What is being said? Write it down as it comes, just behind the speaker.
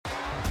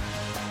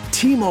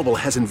T-Mobile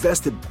has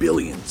invested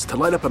billions to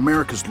light up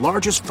America's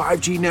largest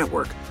 5G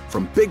network,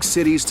 from big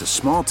cities to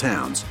small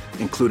towns,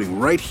 including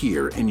right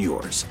here in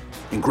yours.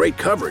 And great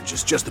coverage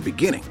is just the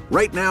beginning.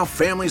 Right now,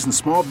 families and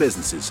small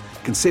businesses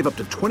can save up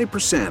to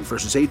 20%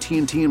 versus AT&T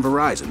and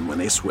Verizon when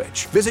they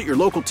switch. Visit your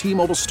local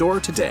T-Mobile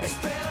store today.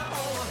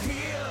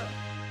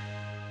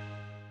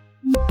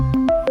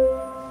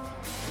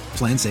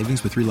 Plan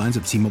savings with 3 lines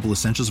of T-Mobile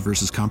Essentials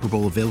versus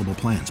comparable available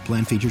plans.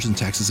 Plan features and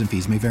taxes and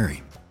fees may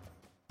vary.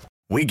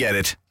 We get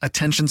it.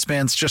 Attention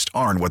spans just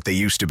aren't what they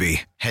used to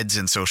be. Heads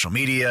in social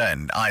media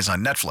and eyes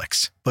on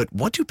Netflix. But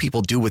what do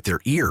people do with their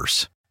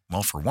ears?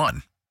 Well, for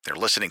one, they're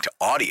listening to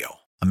audio.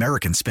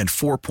 Americans spend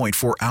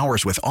 4.4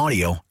 hours with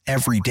audio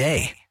every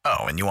day. Oh,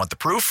 and you want the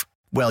proof?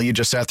 Well, you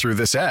just sat through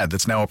this ad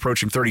that's now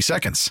approaching 30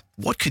 seconds.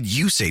 What could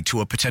you say to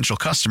a potential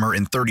customer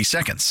in 30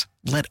 seconds?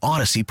 Let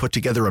Odyssey put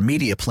together a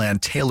media plan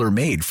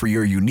tailor-made for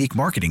your unique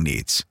marketing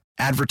needs.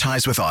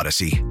 Advertise with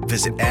Odyssey.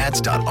 Visit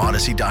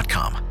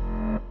ads.odyssey.com.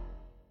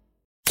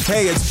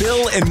 Hey, it's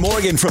Bill and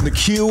Morgan from the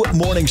Q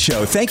Morning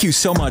Show. Thank you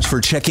so much for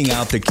checking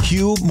out the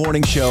Q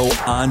Morning Show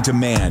on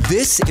demand.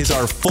 This is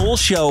our full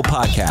show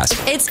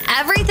podcast. It's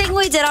everything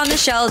we did on the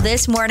show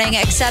this morning,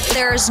 except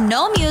there's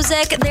no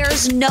music,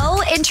 there's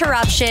no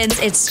interruptions.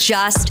 It's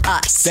just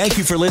us. Thank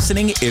you for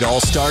listening. It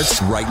all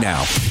starts right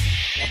now.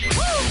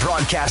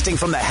 Broadcasting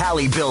from the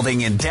Halley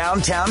Building in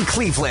downtown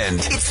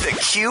Cleveland, it's the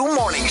Q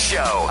Morning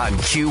Show on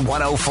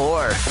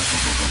Q104.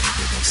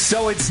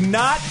 So it's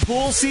not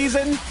pool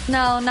season?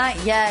 No,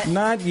 not yet.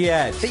 Not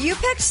yet. But you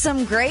picked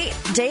some great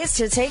days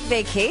to take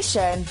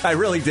vacation. I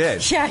really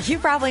did. Yeah, you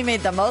probably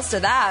made the most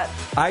of that.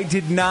 I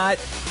did not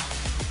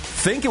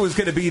think it was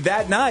going to be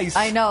that nice.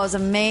 I know, it was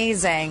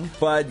amazing.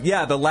 But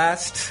yeah, the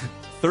last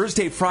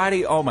Thursday,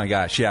 Friday, oh my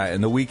gosh, yeah,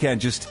 and the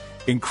weekend, just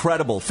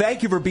incredible.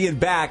 Thank you for being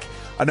back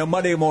on a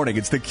Monday morning.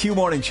 It's the Q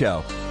Morning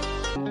Show.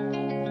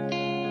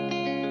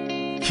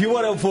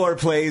 Q104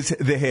 plays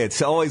the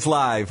hits, always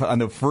live on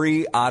the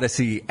free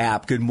Odyssey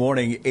app. Good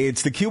morning.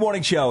 It's the Q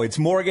Morning Show. It's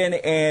Morgan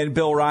and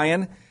Bill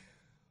Ryan.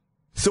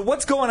 So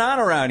what's going on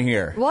around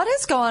here? What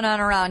is going on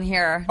around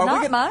here?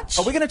 Not much.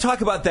 Are we going to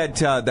talk about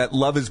that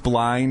Love is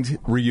Blind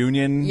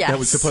reunion that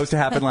was supposed to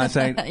happen last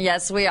night?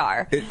 Yes, we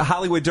are.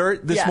 Hollywood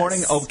Dirt this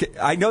morning? Okay,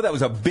 I know that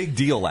was a big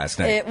deal last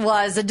night. It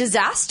was a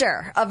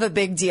disaster of a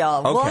big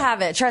deal. Okay. We'll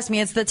have it. Trust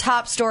me, it's the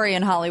top story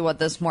in Hollywood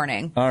this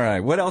morning. All right.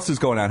 What else is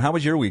going on? How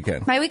was your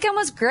weekend? My weekend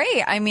was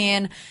great. I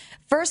mean,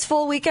 first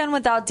full weekend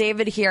without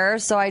David here,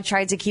 so I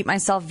tried to keep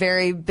myself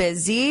very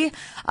busy,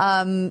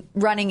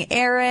 running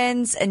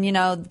errands. And, you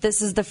know,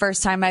 this is the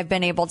first time I've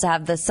been able to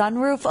have the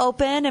sunroof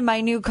open in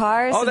my new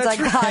car since I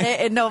got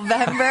it in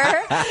November.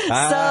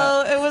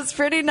 So it was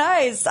pretty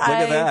nice. Look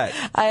at that.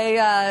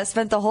 I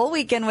spent the whole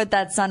weekend with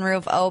that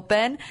sunroof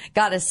open,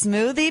 got a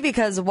smoothie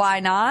because why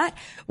not?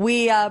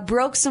 We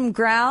broke some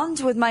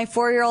ground with my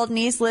 4-year-old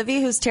niece,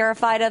 Livy, who's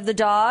terrified of the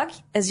dog.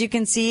 As you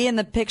can see in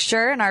the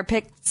picture in our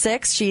pic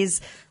 6,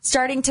 she's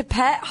starting to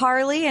pet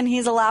Harley, and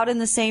he's allowed in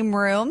the same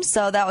room.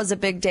 So that was a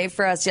big day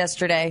for us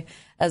yesterday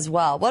as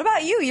well. What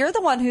about you? You're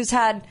the one who's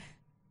had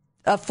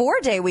a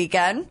 4-day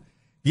weekend.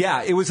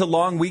 Yeah, it was a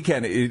long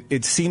weekend.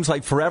 It seems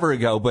like forever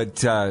ago,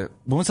 but when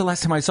was the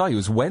last time I saw you? It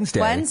was Wednesday.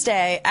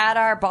 Wednesday at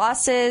our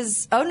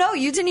boss's. Oh, no,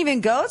 you didn't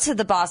even go to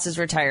the boss's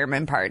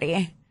retirement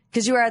party.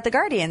 Because you were at the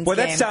Guardians game.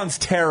 That sounds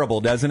terrible,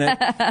 doesn't it?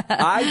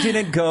 I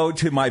didn't go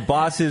to my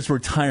boss's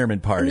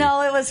retirement party.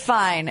 No, it was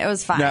fine. It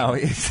was fine. No,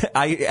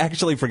 I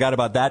actually forgot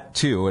about that,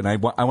 too. And I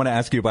want to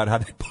ask you about how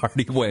that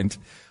party went.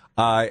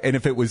 And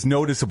if it was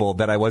noticeable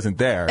that I wasn't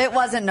there. It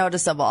wasn't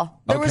noticeable.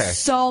 There were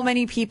so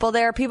many people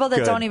there. People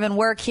that don't even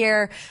work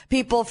here.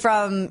 People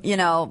from, you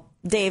know,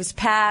 Dave's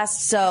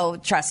past. So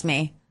trust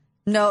me,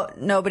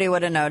 nobody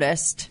would have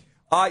noticed.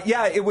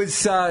 Yeah, it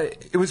was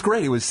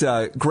great. It was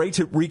great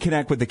to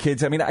reconnect with the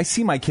kids. I mean, I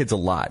see my kids a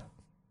lot,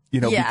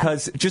 you know,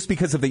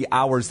 because of the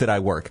hours that I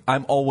work.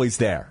 I'm always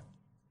there.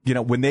 You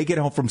know, when they get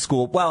home from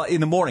school, well, in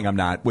the morning I'm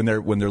not when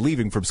they're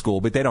leaving from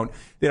school, but they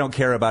don't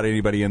care about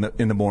anybody in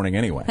the morning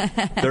anyway.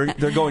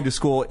 They're going to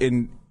school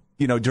during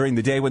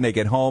the day when they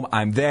get home.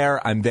 I'm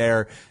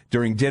there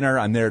during dinner.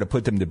 I'm there to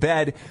put them to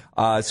bed.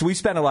 So we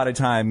spent a lot of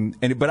time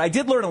but I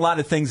did learn a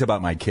lot of things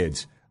about my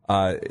kids.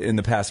 In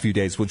the past few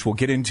days, which we'll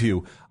get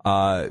into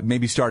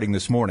maybe starting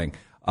this morning.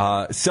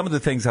 Some of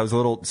the things I was a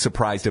little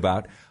surprised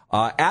about.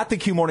 At the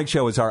Q Morning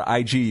Show is our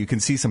IG. You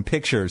can see some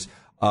pictures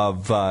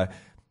of...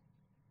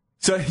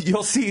 so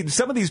you'll see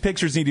some of these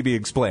pictures need to be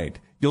explained.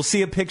 You'll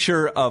see a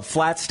picture of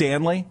Flat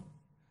Stanley.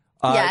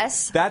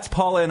 Yes. That's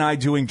Paula and I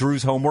doing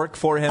Drew's homework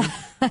for him,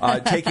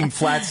 taking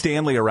Flat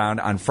Stanley around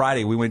on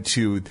Friday. We went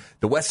to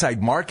the West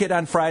Side Market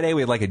on Friday.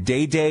 We had like a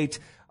day date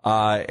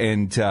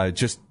and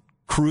just...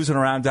 cruising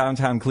around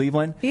downtown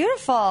Cleveland.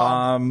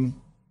 Beautiful.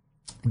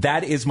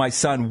 That is my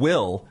son,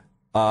 Will,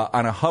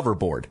 on a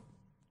hoverboard.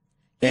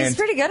 He's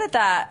pretty good at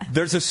that.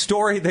 There's a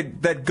story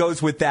that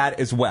goes with that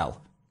as well.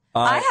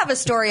 I have a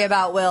story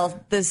about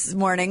Will this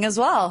morning as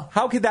well.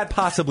 How could that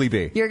possibly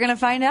be? You're going to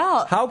find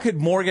out. How could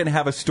Morgan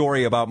have a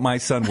story about my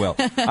son, Will?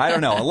 I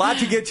don't know. A lot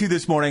to get to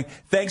this morning.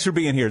 Thanks for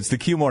being here. It's the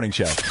Q Morning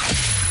Show.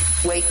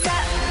 Wake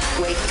up,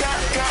 wake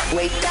up,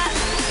 wake up,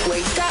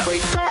 wake up,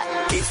 wake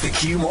up. It's the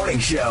Q Morning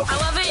Show. I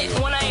love it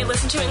when I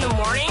listen to it in the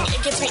morning.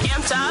 It gets me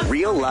amped up.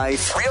 Real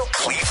life, real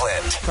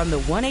Cleveland. From the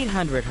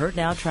 1-800-HURT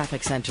NOW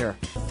Traffic Center.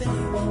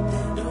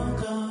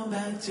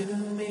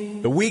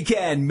 The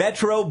weekend,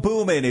 Metro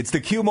boomin'. It's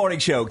the Q Morning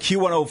Show,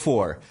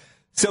 Q104.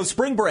 So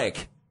spring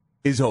break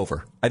is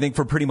over, I think,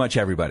 for pretty much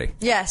everybody.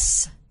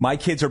 Yes. My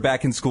kids are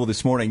back in school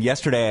this morning.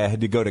 Yesterday, I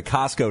had to go to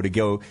Costco to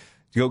go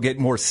get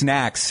more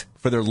snacks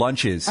for their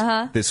lunches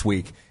this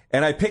week.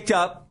 And I picked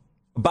up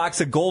a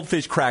box of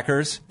Goldfish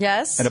crackers.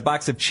 Yes. And a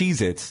box of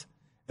Cheez-Its.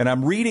 And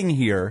I'm reading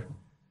here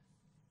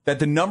that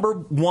the number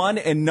 1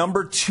 and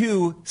number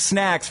 2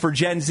 snacks for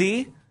Gen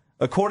Z,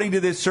 according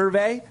to this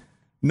survey,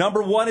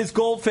 number 1 is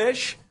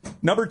Goldfish,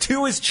 number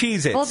 2 is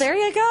Cheez-Its. Well, there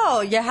you go.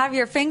 You have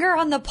your finger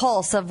on the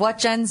pulse of what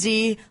Gen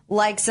Z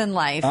likes in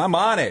life. I'm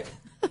on it.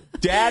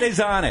 Dad is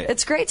on it.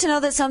 It's great to know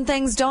that some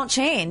things don't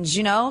change,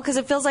 because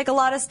it feels like a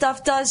lot of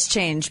stuff does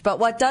change. But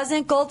what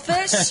doesn't?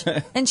 Goldfish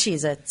and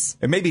Cheez-Its.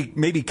 And maybe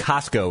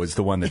Costco is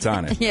the one that's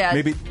on it. Yeah.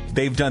 Maybe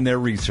they've done their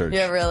research.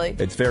 Yeah, really.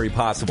 It's very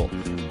possible.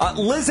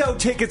 Lizzo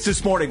tickets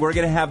this morning. We're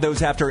going to have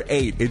those after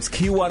 8. It's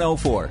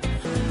Q104. To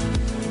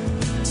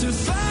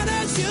find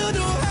out you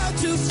know how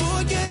to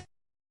forget.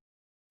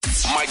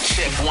 Mic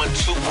check, 1,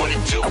 2, what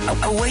it do?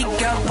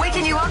 Wake up.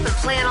 Waking you up and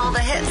playing all the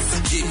hits.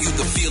 Give you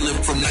the feeling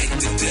from night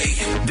to day.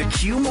 The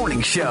Q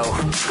Morning Show.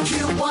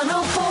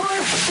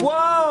 Q104.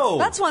 Whoa!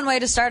 That's one way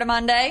to start a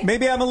Monday.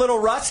 Maybe I'm a little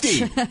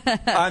rusty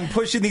on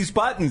pushing these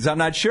buttons. I'm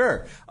not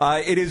sure.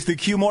 It is the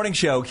Q Morning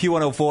Show,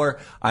 Q104.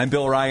 I'm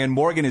Bill Ryan.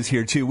 Morgan is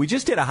here, too. We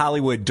just did a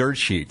Hollywood dirt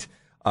sheet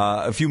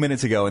a few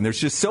minutes ago, and there's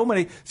just so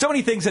many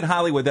things in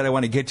Hollywood that I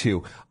want to get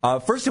to.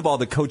 First of all,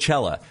 the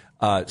Coachella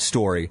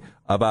story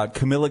about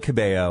Camila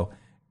Cabello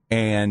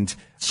and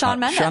Shawn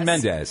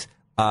Mendes.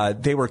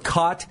 They were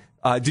caught.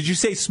 Did you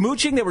say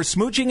smooching? They were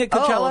smooching at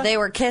Coachella? Oh, they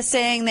were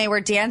kissing. They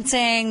were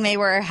dancing. They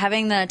were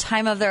having the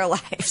time of their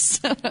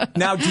lives.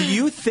 Now, do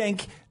you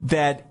think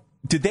that...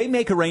 Did they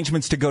make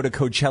arrangements to go to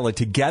Coachella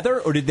together,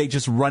 or did they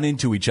just run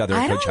into each other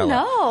at Coachella? I don't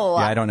know.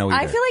 Yeah, I don't know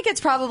either. I feel like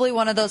it's probably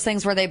one of those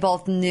things where they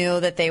both knew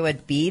that they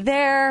would be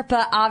there,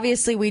 but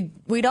obviously we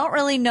don't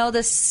really know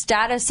the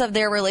status of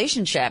their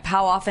relationship,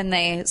 how often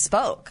they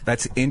spoke.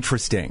 That's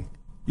interesting.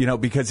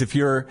 Because if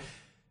you're,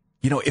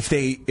 if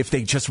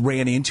they just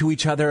ran into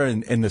each other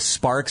and the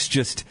sparks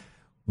just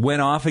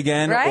went off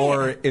again, right.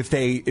 Or if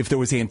there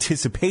was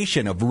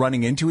anticipation of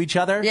running into each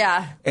other.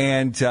 Yeah.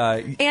 And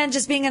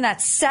just being in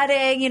that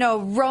setting,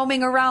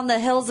 roaming around the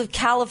hills of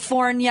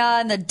California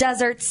and the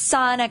desert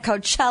sun at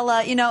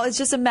Coachella, it's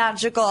just a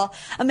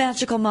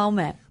magical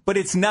moment. But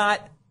it's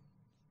not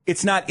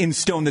in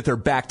stone that they're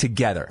back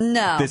together.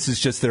 No. This is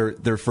just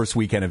their first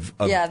weekend of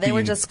yeah, they being...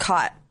 were just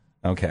caught.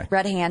 Okay.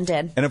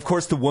 Red-handed. And of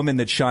course, the woman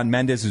that Shawn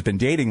Mendes has been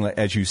dating,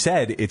 as you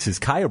said, it's his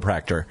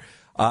chiropractor.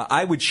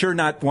 I would sure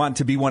not want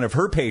to be one of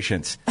her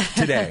patients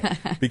today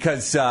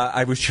because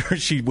I was sure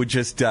she would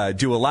just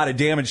do a lot of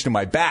damage to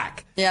my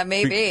back. Yeah,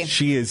 maybe.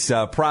 She is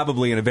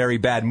probably in a very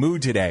bad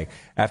mood today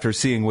after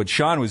seeing what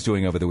Shawn was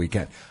doing over the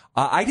weekend.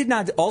 I did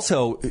not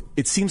also,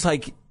 it seems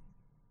like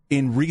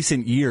in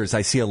recent years,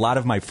 I see a lot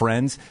of my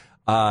friends,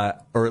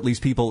 or at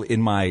least people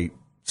in my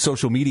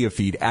social media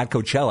feed at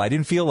Coachella. I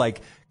didn't feel like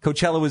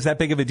Coachella was that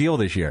big of a deal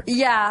this year.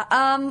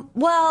 Yeah.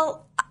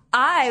 Well,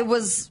 I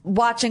was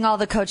watching all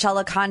the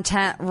Coachella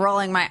content,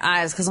 rolling my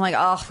eyes because I'm like,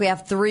 oh, we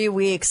have 3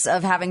 weeks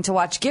of having to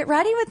watch. Get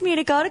ready with me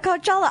to go to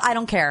Coachella. I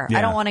don't care. Yeah.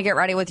 I don't want to get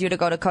ready with you to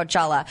go to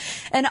Coachella.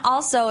 And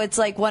also, it's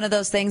like one of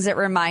those things that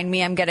remind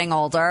me I'm getting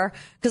older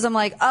because I'm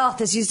like, oh,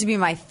 this used to be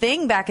my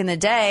thing back in the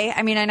day.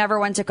 I mean, I never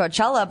went to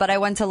Coachella, but I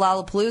went to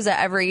Lollapalooza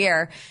every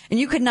year, and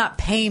you could not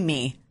pay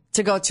me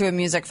to go to a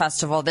music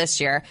festival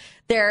this year.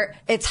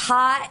 It's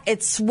hot,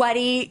 it's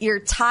sweaty, you're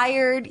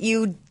tired,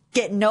 you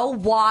get no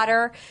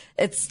water.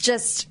 It's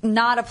just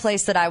not a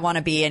place that I want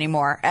to be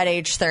anymore at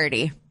age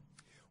 30.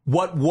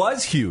 What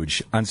was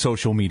huge on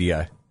social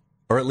media,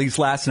 or at least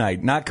last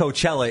night, not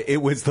Coachella, it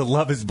was the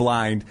Love is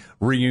Blind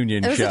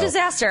reunion show. It was a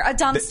disaster, a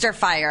dumpster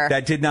fire.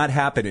 That did not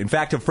happen. In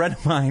fact, a friend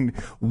of mine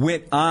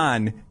went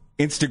on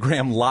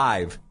Instagram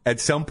Live at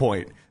some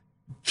point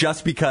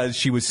just because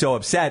she was so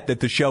upset that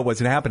the show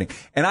wasn't happening.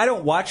 And I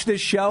don't watch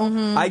this show.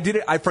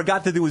 Mm-hmm. I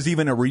forgot that there was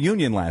even a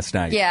reunion last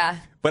night. Yeah.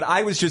 But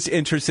I was just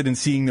interested in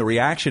seeing the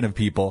reaction of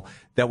people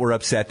that were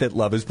upset that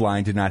Love is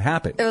Blind did not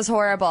happen. It was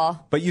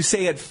horrible. But you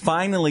say it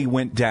finally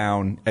went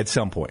down at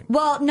some point.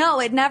 Well, no,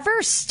 it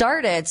never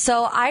started.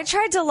 So I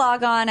tried to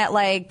log on at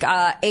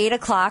 8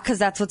 o'clock because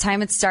that's what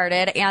time it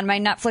started. And my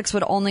Netflix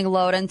would only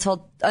load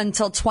until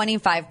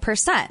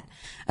 25%.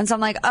 And so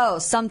I'm like, oh,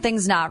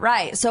 something's not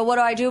right. So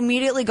what do?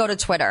 Immediately go to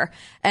Twitter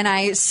and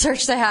I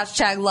search the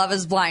hashtag Love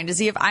is Blind to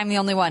see if I'm the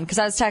only one. Because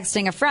I was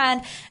texting a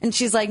friend and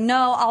she's like,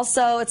 no,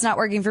 also it's not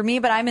working for me,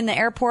 but I'm in the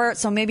airport,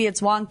 so maybe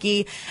it's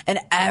wonky. And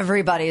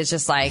everybody is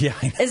just like,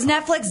 is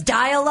Netflix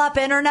dial-up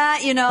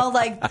internet?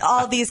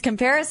 All these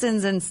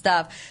comparisons and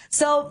stuff.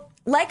 So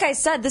like I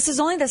said, this is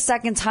only the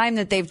second time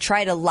that they've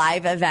tried a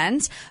live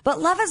event, but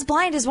Love is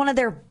Blind is one of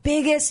their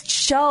biggest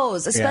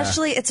shows,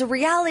 especially it's a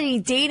reality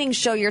dating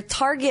show, your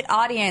target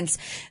audience.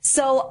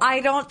 So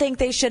I don't think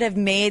they should have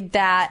made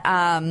that,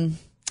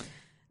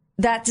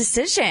 that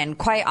decision,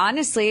 quite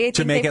honestly.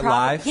 To make it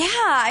live? Yeah.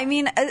 I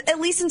mean, at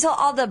least until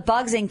all the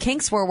bugs and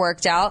kinks were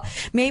worked out.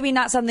 Maybe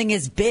not something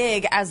as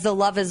big as the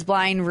Love is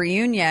Blind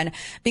reunion,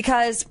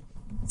 because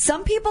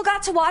some people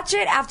got to watch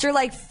it after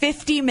like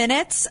 50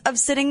 minutes of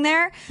sitting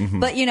there.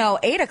 But,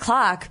 8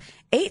 o'clock,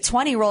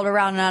 8:20 rolled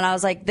around and I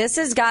was like, this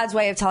is God's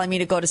way of telling me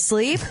to go to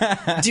sleep.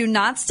 Do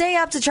not stay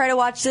up to try to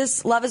watch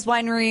this Love is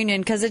Blind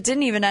reunion, because it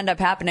didn't even end up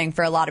happening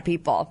for a lot of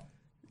people.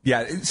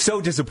 Yeah, it's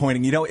so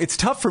disappointing. It's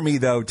tough for me,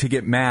 though, to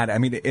get mad. I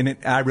mean,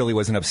 I really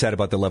wasn't upset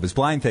about the Love is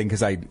Blind thing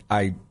because I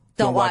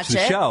don't watch the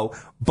show.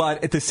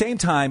 But at the same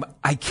time,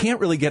 I can't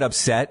really get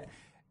upset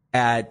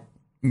at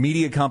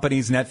media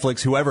companies,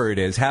 Netflix, whoever it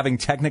is, having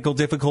technical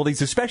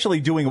difficulties, especially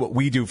doing what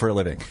we do for a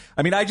living.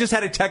 I mean, I just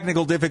had a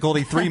technical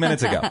difficulty 3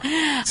 minutes ago.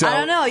 So, I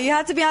don't know. You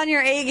have to be on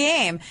your A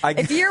game.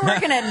 If you're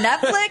working at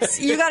Netflix,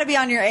 you got to be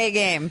on your A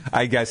game.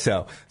 I guess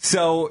so.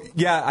 So,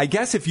 yeah, I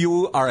guess if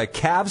you are a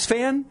Cavs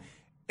fan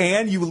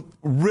and you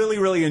really,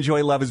 really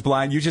enjoy Love is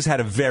Blind, you just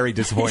had a very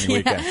disappointing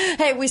weekend.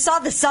 Hey, we saw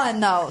the sun,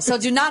 though, so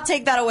do not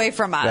take that away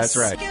from us. That's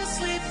right.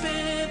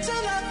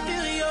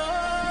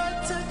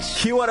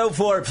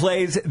 Q104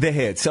 plays the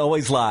hits,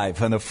 always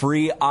live on the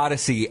free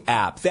Odyssey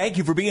app. Thank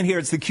you for being here.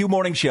 It's the Q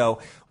Morning Show.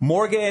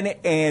 Morgan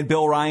and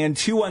Bill Ryan,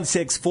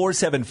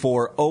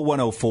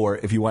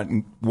 216-474-0104 if you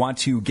want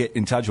to get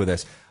in touch with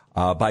us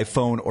by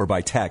phone or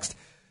by text.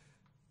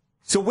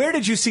 So where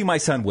did you see my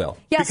son, Will?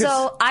 Yeah,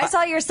 so I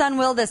saw your son,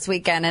 Will, this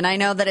weekend, and I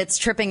know that it's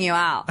tripping you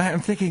out.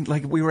 I'm thinking,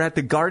 like, we were at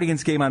the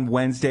Guardians game on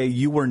Wednesday.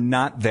 You were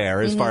not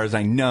there, as far as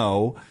I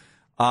know.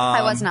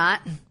 I was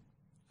not.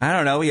 I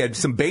don't know. We had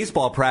some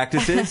baseball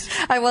practices.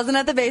 I wasn't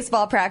at the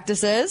baseball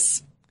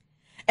practices.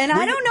 And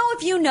I don't know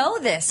if you know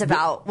this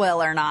about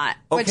Will or not,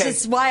 which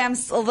is why I'm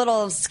a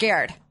little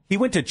scared. He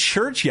went to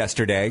church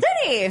yesterday.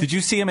 Did he? Did you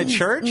see him at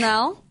church?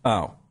 No.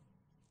 Oh.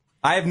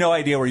 I have no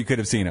idea where you could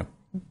have seen him.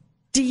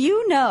 Do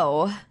you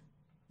know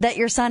that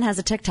your son has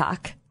a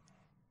TikTok?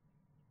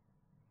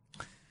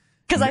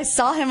 Because I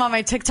saw him on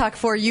my TikTok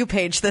For You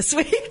page this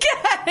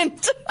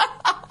weekend.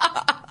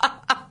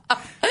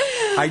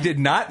 I did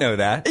not know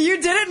that.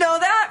 You didn't know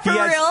that? For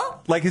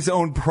real? Like his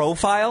own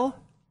profile?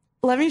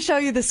 Let me show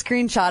you the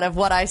screenshot of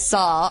what I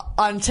saw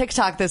on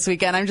TikTok this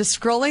weekend. I'm just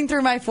scrolling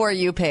through my For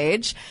You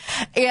page,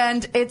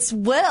 and it's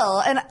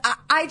Will. And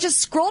I just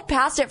scrolled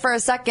past it for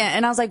a second,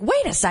 and I was like,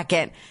 wait a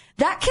second.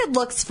 That kid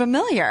looks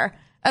familiar.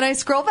 And I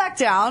scroll back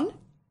down,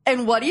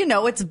 and what do you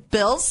know? It's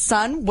Bill's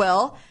son,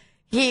 Will.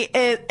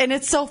 And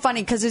it's so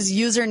funny because his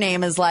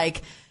username is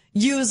like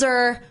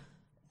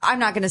I'm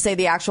not going to say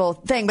the actual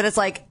thing, but it's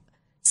like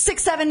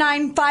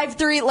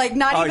 67953, like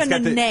not even a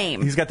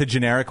name. He's got the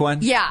generic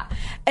one? Yeah.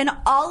 And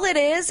all it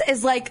is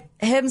like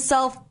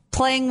himself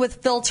playing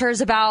with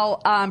filters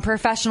about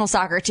professional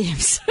soccer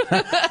teams.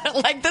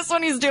 Like this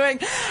one, he's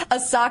doing a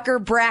soccer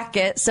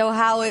bracket. So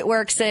how it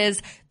works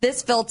is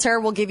this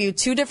filter will give you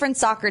 2 different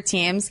soccer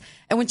teams,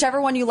 and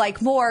whichever one you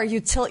like more,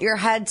 you tilt your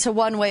head to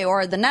one way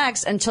or the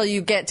next until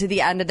you get to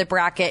the end of the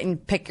bracket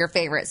and pick your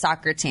favorite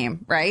soccer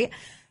team, right?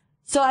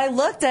 So I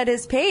looked at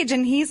his page,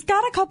 and he's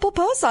got a couple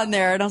posts on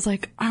there, and I was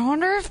like, I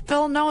wonder if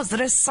Bill knows that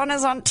his son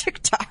is on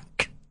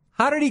TikTok.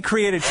 How did he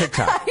create a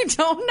TikTok? I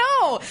don't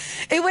know.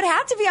 It would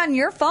have to be on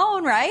your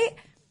phone, right?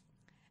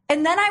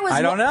 And then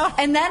I don't know.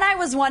 And then I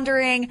was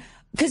wondering,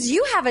 because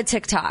you have a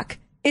TikTok,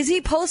 is he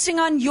posting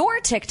on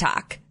your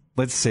TikTok?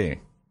 Let's see.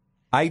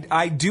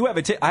 I do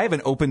have I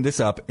haven't opened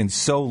this up in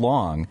so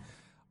long.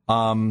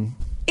 And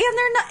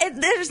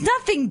there's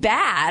nothing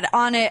bad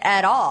on it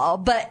at all,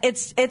 but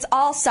it's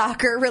all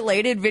soccer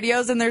related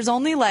videos, and there's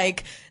only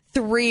like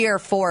 3 or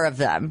 4 of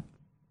them.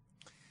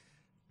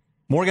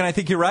 Morgan, I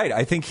think you're right.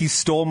 I think he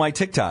stole my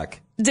TikTok.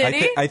 Did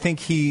he? I think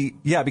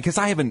because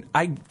I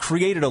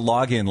created a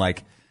login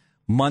like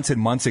months and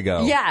months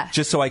ago. Yeah.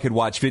 Just so I could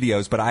watch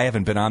videos, but I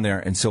haven't been on there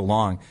in so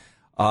long.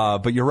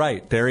 But you're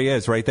right. There he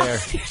is, right there.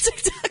 Your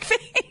TikTok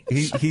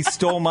page. He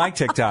stole my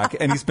TikTok,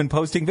 and he's been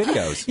posting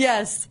videos.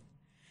 Yes.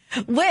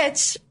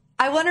 Which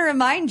I want to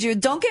remind you,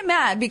 don't get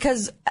mad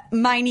because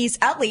my niece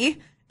Ellie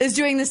is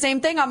doing the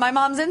same thing on my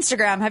mom's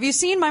Instagram. Have you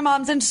seen my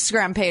mom's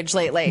Instagram page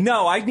lately?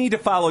 No, I need to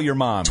follow your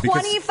mom.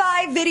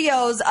 25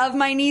 videos of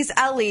my niece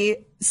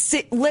Ellie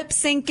lip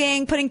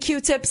syncing, putting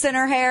Q-tips in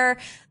her hair.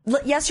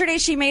 Yesterday,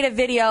 she made a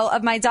video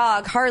of my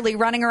dog, Harley,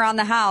 running around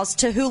the house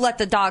to Who Let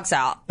the Dogs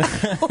Out. So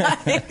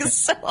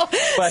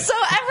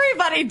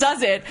everybody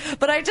does it.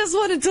 But I just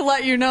wanted to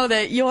let you know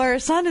that your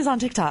son is on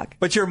TikTok.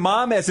 But your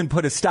mom hasn't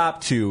put a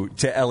stop to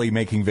Ellie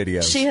making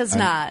videos. She has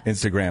not.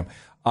 Instagram.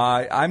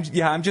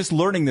 I'm just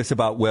learning this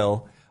about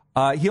Will.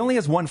 He only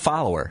has 1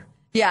 follower.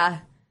 Yeah.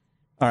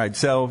 All right,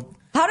 so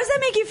how does that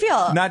make you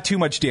feel? Not too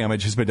much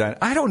damage has been done.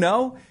 I don't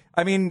know.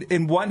 I mean,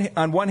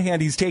 on one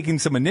hand, he's taking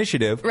some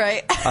initiative.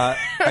 Right.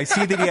 I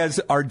see that he has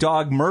our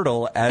dog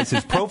Myrtle as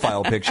his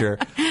profile picture.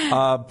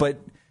 But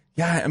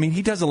Yeah, I mean,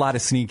 he does a lot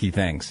of sneaky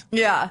things.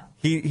 Yeah.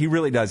 He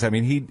really does. I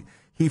mean,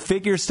 he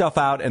figures stuff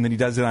out and then he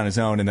does it on his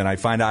own, and then I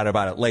find out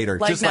about it later.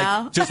 Like just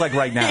now? like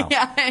right now.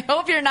 Yeah, I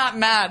hope you're not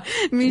mad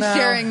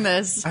sharing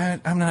this.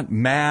 I'm not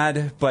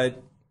mad,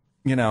 but,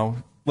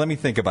 let me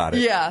think about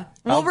it. Yeah.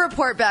 We'll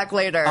report back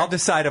later. I'll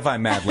decide if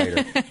I'm mad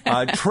later.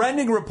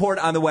 Trending report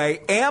on the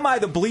way. Am I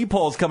the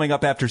Bleephole is coming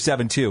up after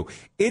 7-2.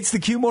 It's the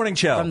Q Morning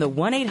Show. From the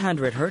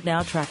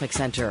 1-800-HURT-NOW Traffic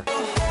Center.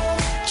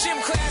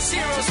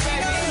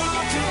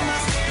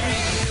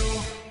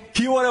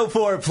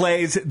 Q104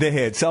 plays the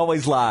hits,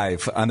 always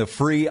live on the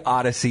free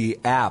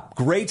Odyssey app.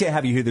 Great to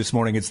have you here this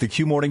morning. It's the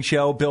Q Morning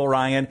Show. Bill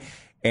Ryan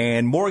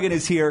and Morgan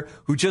is here,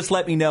 who just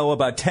let me know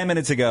about 10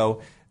 minutes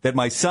ago that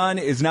my son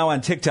is now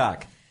on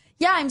TikTok.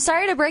 Yeah, I'm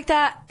sorry to break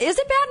that. Is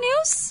it bad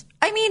news?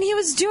 I mean, he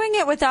was doing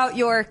it without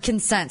your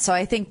consent, so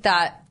I think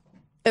that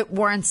it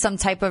warrants some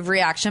type of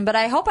reaction, but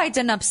I hope I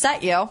didn't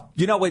upset you.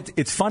 You know,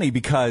 it's funny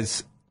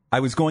because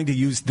I was going to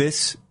use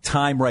this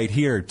time right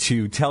here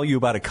to tell you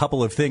about a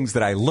couple of things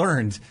that I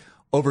learned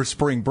over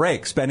spring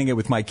break, spending it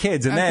with my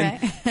kids. And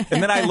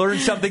then I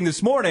learned something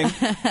this morning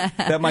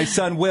that my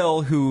son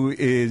Will, who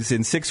is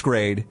in 6th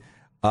grade,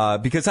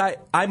 because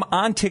I'm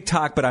on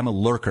TikTok, but I'm a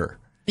lurker.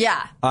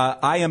 Yeah.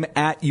 I am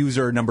at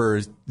user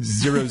number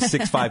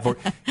 0654.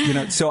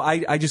 So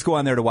I just go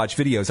on there to watch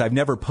videos. I've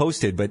never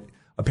posted, but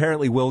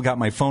apparently Will got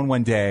my phone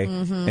one day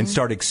and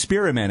started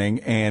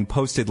experimenting and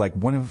posted like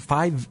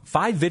five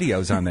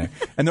videos on there.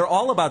 And they're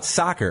all about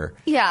soccer.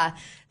 Yeah.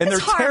 And they're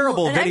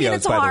terrible videos, I mean,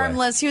 it's by the way.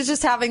 harmless. He was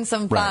just having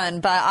some fun,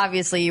 Right. but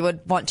obviously you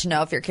would want to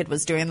know if your kid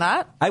was doing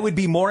that. I would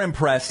be more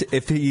impressed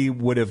if he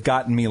would have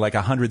gotten me like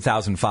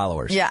 100,000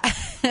 followers. Yeah.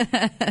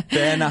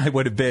 Then I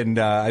would have been,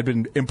 I'd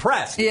been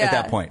impressed at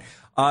that point.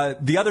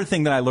 The other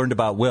thing that I learned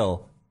about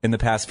Will in the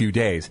past few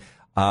days,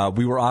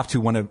 we were off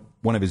to one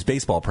of his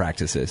baseball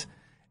practices,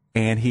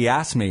 and he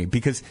asked me,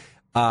 because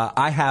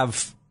I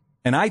have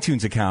an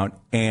iTunes account,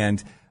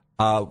 and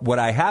what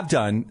I have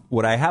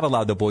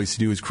allowed the boys to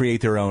do is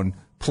create their own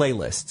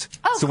playlists.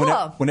 Oh, so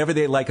cool. Whenever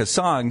they like a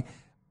song,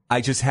 I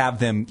just have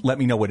them let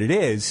me know what it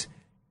is,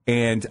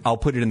 and I'll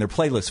put it in their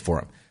playlist for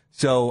them.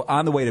 So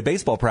on the way to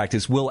baseball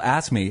practice, Will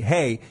asked me,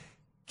 "Hey,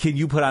 can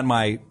you put on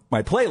my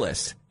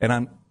playlist?" And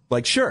I'm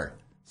like, "Sure."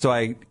 So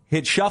I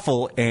hit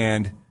shuffle,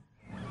 and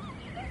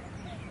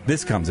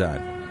this comes on.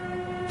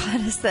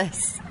 What is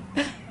this?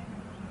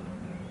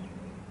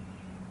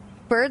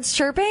 Birds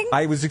chirping?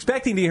 I was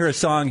expecting to hear a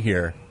song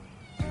here.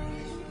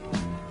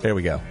 There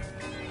we go.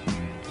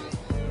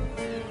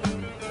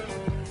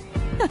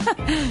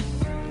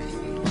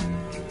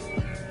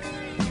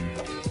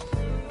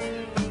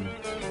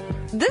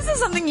 This is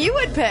something you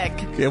would pick.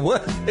 It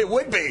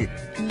would be.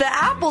 The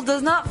apple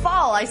does not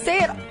fall. I say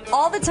it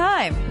all the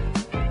time.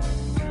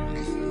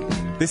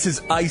 This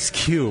is Ice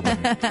Cube.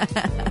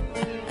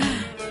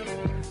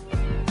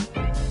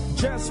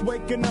 Just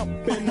waking up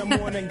in the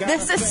morning.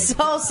 This is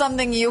so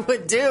something you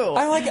would do.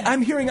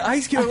 I'm hearing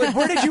Ice Cube. I'm like,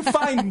 where did you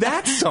find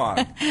that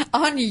song?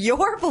 On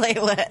your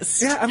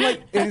playlist. Yeah, I'm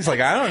like, and he's like,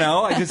 I don't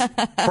know. I just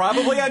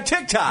probably on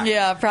TikTok.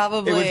 Yeah,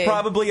 probably. It was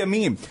probably a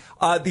meme.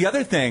 The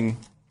other thing,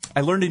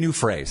 I learned a new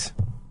phrase.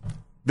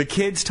 The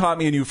kids taught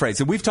me a new phrase,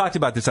 and we've talked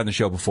about this on the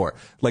show before,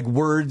 like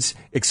words,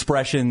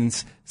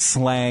 expressions,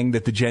 slang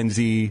that the Gen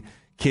Z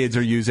kids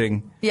are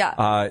using.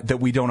 Yeah. That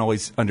we don't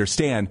always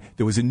understand.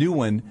 There was a new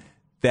one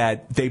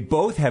that they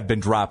both have been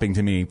dropping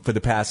to me for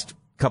the past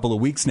couple of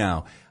weeks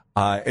now.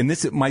 And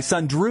my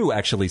son Drew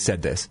actually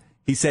said this.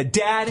 He said,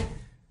 "Dad,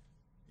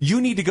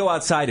 you need to go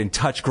outside and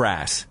touch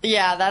grass."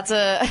 Yeah, that's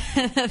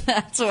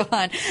one.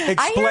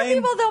 I hear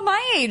people though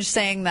my age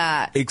saying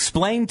that.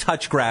 Explain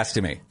touch grass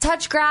to me.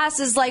 Touch grass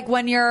is like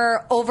when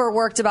you're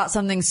overworked about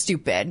something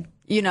stupid.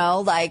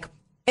 Like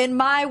in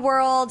my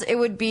world, it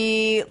would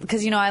be,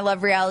 because, I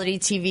love reality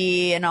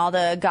TV and all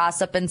the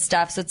gossip and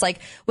stuff. So it's like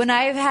when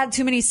I've had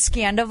too many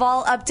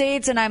Scandival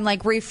updates and I'm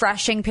like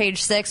refreshing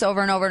page 6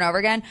 over and over and over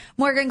again,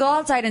 Morgan, go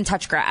outside and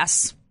touch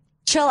grass.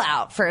 Chill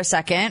out for a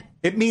second.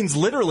 It means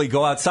literally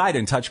go outside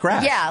and touch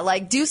grass. Yeah,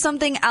 like do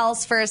something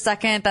else for a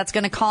second that's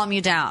going to calm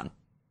you down.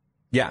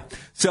 Yeah.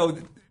 So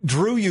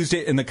Drew used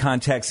it in the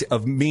context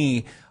of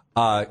me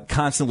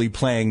constantly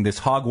playing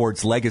this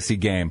Hogwarts Legacy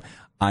game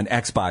on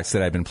Xbox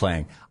that I've been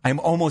playing. I'm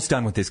almost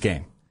done with this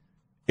game.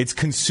 It's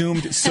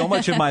consumed so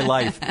much of my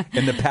life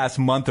in the past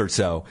month or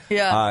so.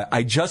 Yeah.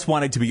 I just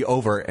want it to be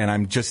over,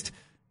 and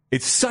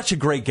it's such a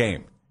great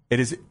game. It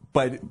is,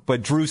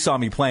 but Drew saw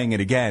me playing it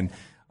again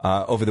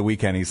over the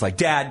weekend. He's like,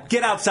 "Dad,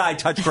 get outside,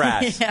 touch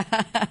grass. Yeah.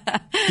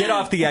 Get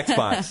off the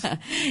Xbox."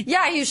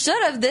 Yeah, you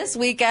should have this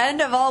weekend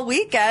of all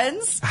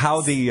weekends. How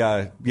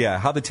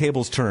the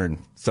tables turn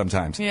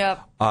sometimes.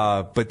 Yep.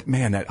 But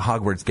man, that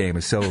Hogwarts game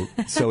is so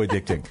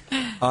addicting.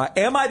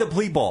 Am I the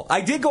Bleephole? I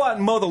did go out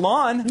and mow the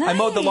lawn. Nice. I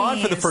mowed the lawn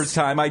for the first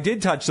time. I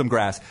did touch some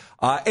grass.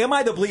 Am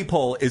I the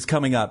Bleephole is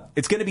coming up.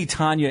 It's going to be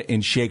Tonya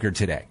in Shaker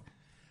today.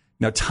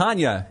 Now,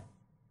 Tonya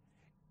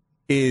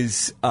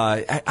is,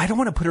 I don't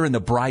want to put her in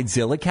the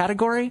Bridezilla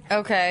category.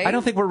 Okay. I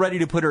don't think we're ready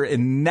to put her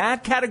in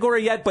that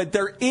category yet, but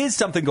there is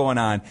something going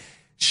on.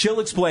 She'll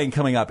explain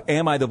coming up,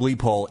 Am I the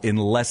Bleephole, in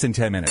less than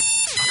 10 minutes.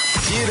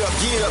 Get up,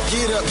 get up,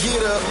 get up,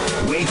 get up.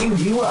 Waking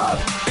you up.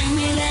 Bring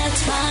me that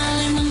smile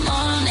in the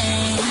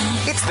morning.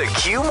 It's the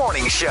Q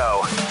Morning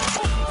Show.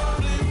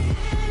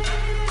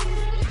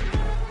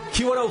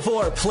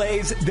 Q104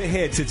 plays the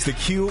hits. It's the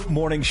Q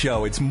Morning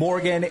Show. It's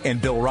Morgan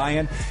and Bill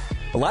Ryan.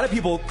 A lot of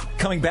people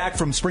coming back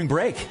from spring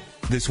break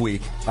this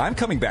week. I'm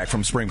coming back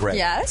from spring break.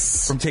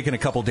 Yes. From taking a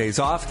couple days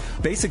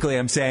off. Basically,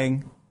 I'm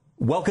saying,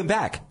 welcome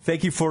back.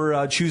 Thank you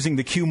for choosing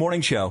the Q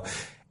Morning Show.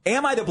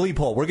 Am I the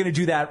Bleephole? We're going to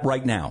do that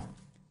right now.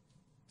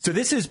 So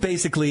this is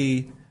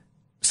basically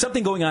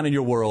something going on in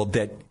your world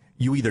that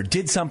you either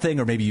did something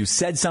or maybe you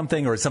said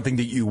something or something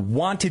that you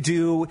want to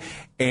do.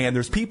 And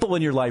there's people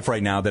in your life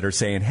right now that are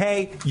saying,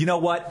 hey, you know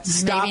what?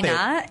 Stop maybe it.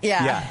 Not.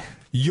 Yeah.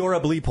 You're a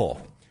bleephole.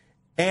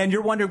 And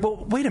you're wondering,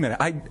 well, wait a minute.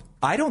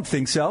 I don't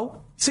think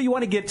so. So you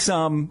want to get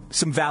some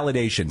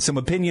validation, some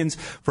opinions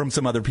from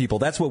some other people.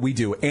 That's what we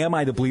do. Am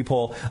I the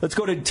bleephole? Let's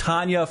go to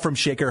Tonya from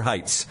Shaker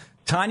Heights.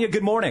 Tonya,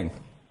 good morning.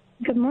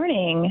 Good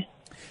morning.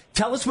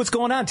 Tell us what's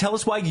going on. Tell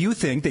us why you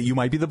think that you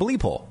might be the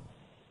bleephole.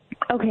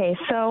 Okay,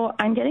 so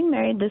I'm getting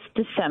married this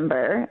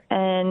December,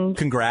 and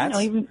congrats.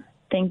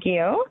 Thank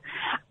you.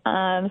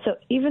 So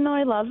even though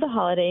I love the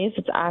holidays,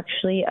 it's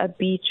actually a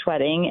beach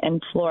wedding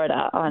in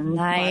Florida on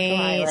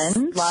nice.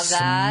 Island. Love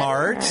that.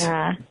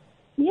 Smart.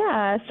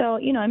 Yeah. So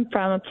I'm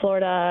from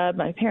Florida.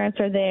 My parents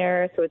are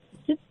there, so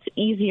it's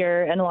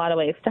easier in a lot of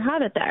ways to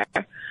have it there.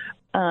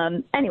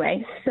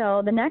 Anyway,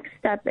 so the next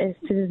step is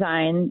to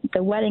design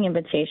the wedding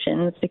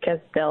invitations because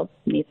they'll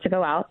need to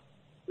go out,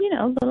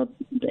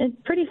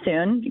 pretty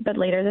soon, but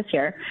later this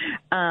year.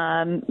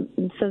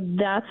 So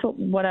that's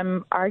what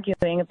I'm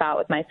arguing about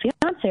with my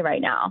fiance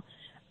right now.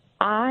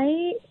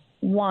 I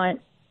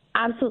want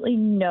absolutely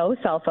no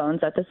cell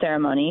phones at the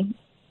ceremony.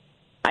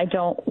 I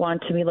don't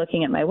want to be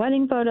looking at my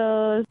wedding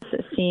photos,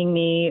 seeing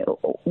me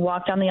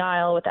walk down the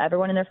aisle with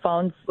everyone in their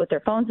phones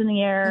in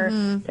the air.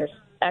 Mm-hmm. There's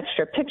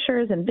extra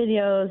pictures and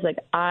videos. Like,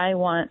 I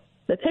want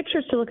the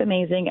pictures to look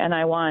amazing, and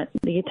I want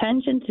the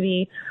attention to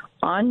be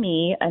on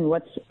me and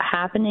what's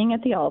happening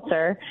at the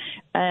altar.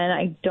 And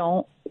I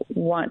don't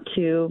want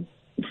to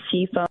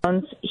see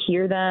phones,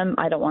 hear them.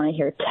 I don't want to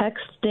hear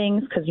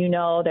textings because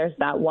there's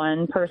that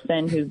one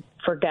person who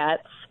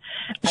forgets.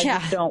 I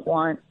just don't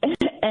want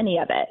any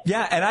of it.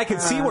 Yeah, and I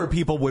could see where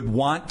people would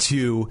want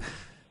to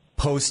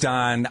post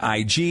on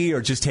IG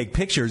or just take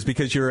pictures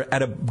because you're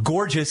at a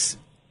gorgeous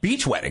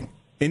beach wedding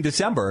in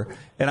December,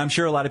 and I'm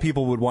sure a lot of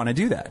people would want to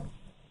do that.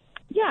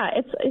 Yeah,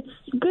 it's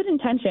good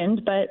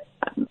intentioned, but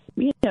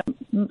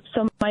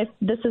so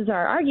this is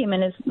our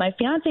argument: is my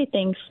fiance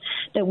thinks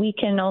that we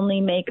can only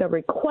make a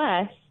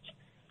request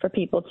for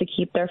people to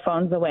keep their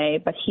phones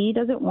away, but he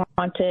doesn't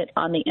want it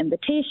on the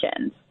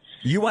invitations.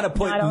 You want to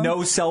put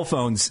no cell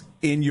phones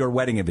in your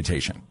wedding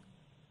invitation?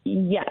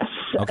 Yes.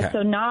 Okay.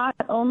 So not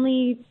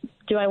only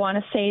do I want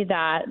to say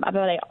that, but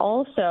I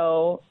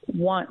also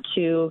want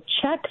to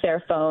check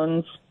their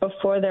phones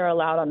before they're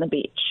allowed on the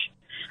beach.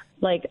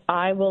 Like,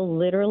 I will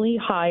literally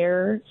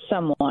hire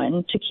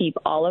someone to keep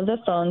all of the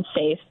phones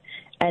safe.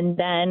 And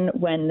then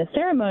when the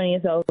ceremony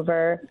is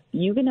over,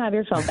 you can have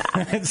your phone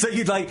back. So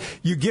you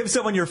give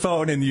someone your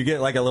phone and you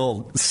get like a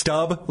little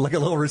stub, like a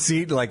little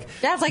receipt, like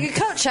it's like a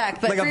coat check,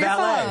 but like for a your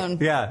valet. phone.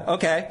 Yeah.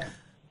 Okay.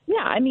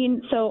 Yeah.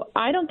 So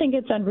I don't think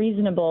it's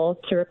unreasonable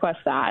to request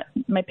that.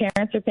 My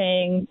parents are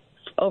paying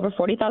over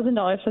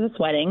 $40,000 for this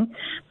wedding.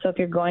 So if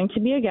you're going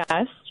to be a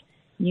guest,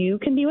 you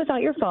can be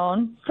without your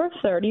phone for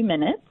 30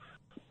 minutes.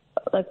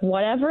 Like,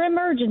 whatever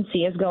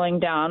emergency is going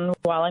down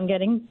while I'm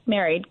getting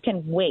married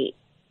can wait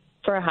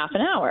for a half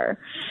an hour.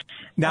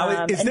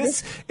 Now,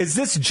 is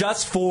this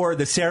just for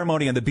the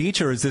ceremony on the beach,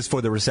 or is this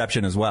for the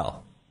reception as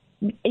well?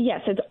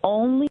 Yes, it's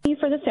only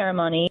for the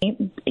ceremony.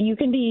 You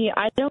can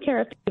I don't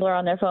care if people are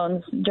on their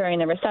phones during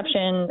the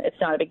reception. It's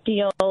not a big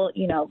deal.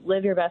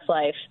 Live your best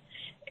life.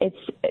 It's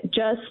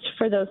just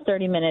for those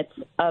 30 minutes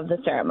of the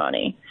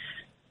ceremony.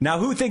 Now,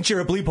 who thinks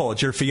you're a bleephole?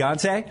 It's your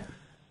fiance?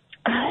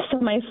 So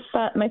my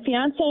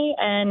fiance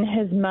and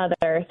his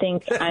mother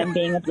think I'm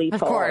being a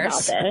bleephole about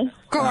this.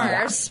 Of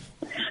course.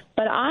 Yeah.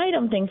 But I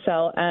don't think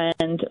so,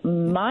 and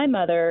my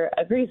mother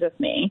agrees with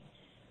me.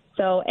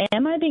 So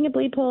am I being a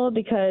bleephole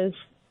because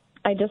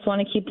I just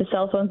want to keep the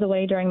cell phones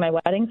away during my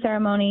wedding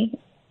ceremony?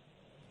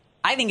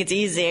 I think it's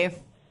easy.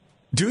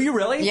 Do you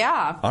really?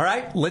 Yeah. All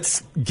right,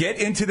 let's get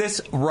into this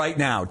right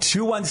now.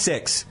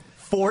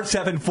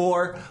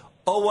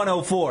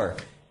 216-474-0104.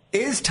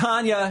 Is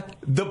Tonya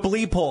the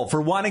bleephole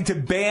for wanting to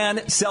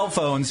ban cell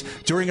phones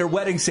during her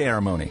wedding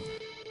ceremony?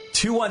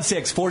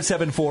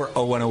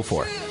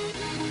 216-474-0104.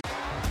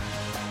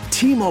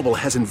 T-Mobile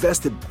has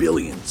invested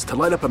billions to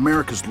light up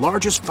America's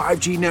largest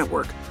 5G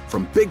network,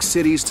 from big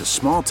cities to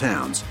small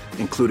towns,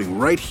 including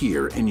right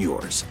here in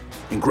yours.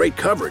 And great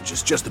coverage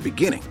is just the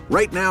beginning.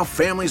 Right now,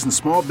 families and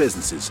small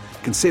businesses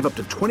can save up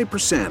to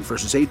 20%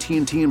 versus AT&T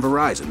and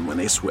Verizon when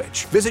they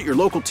switch. Visit your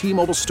local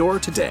T-Mobile store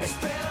today.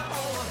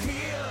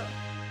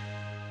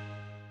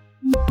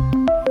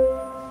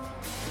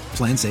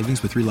 Plan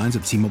savings with 3 lines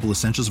of T-Mobile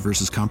Essentials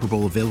versus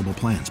comparable available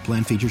plans.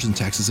 Plan features and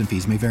taxes and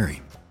fees may vary.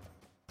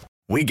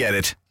 We get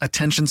it.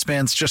 Attention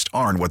spans just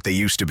aren't what they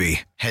used to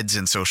be. Heads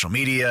in social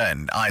media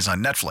and eyes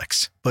on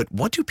Netflix. But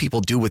what do people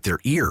do with their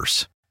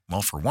ears?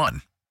 Well, for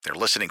one, they're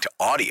listening to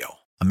audio.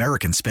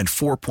 Americans spend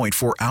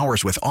 4.4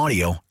 hours with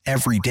audio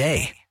every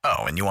day. Oh,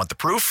 and you want the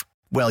proof?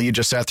 Well, you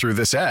just sat through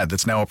this ad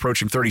that's now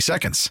approaching 30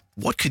 seconds.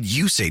 What could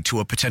you say to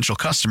a potential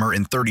customer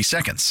in 30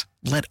 seconds?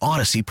 Let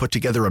Odyssey put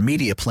together a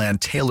media plan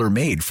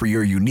tailor-made for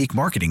your unique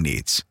marketing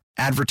needs.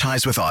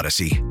 Advertise with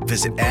Odyssey.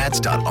 Visit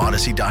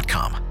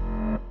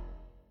ads.odyssey.com.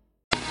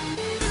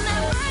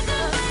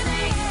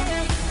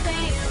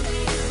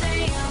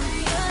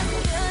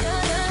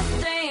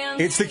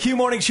 It's the Q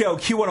Morning Show,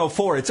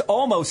 Q104. It's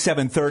almost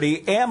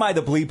 7:30. Am I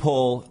the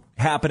Bleephole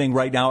happening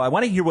right now? I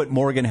want to hear what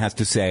Morgan has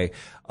to say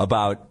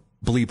about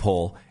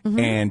Bleephole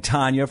and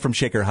Tonya from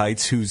Shaker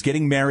Heights, who's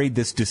getting married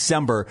this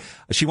December.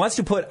 She wants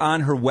to put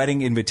on her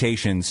wedding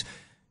invitations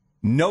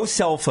no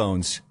cell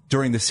phones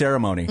during the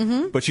ceremony,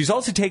 but she's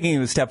also taking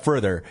it a step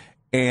further.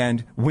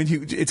 And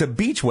it's a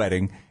beach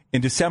wedding in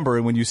December,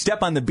 and when you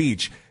step on the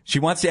beach, she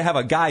wants to have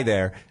a guy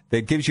there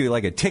that gives you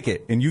like a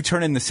ticket, and you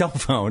turn in the cell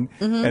phone,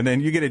 and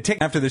then you get a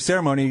ticket after the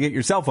ceremony, you get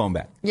your cell phone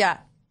back. Yeah.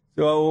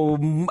 So,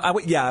 I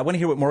want to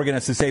hear what Morgan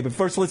has to say, but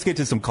first let's get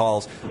to some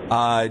calls.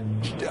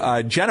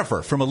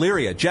 Jennifer from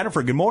Elyria.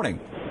 Jennifer, good morning.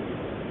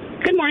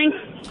 Good morning.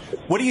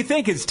 What do you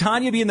think? Is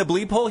Tonya being the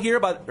bleephole here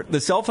about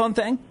the cell phone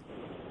thing?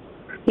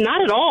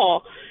 Not at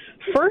all.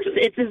 First,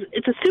 it's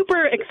a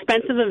super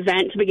expensive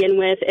event to begin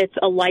with. It's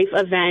a life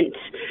event.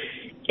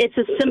 It's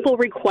a simple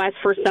request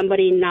for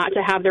somebody not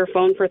to have their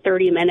phone for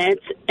 30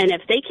 minutes. And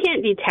if they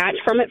can't detach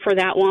from it for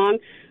that long,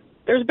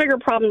 there's bigger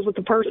problems with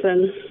the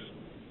person.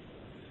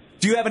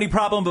 Do you have any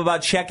problem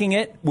about checking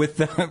it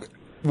with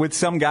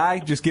some guy,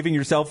 just giving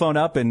your cell phone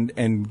up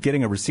and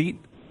getting a receipt?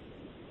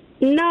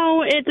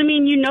 No,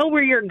 you know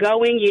where you're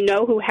going. You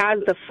know who has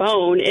the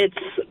phone. It's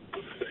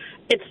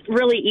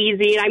really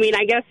easy. I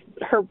guess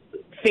her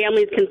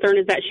family's concern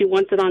is that she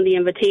wants it on the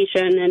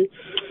invitation. And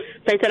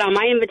so I said, on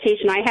my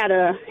invitation, I had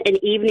an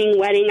evening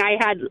wedding. I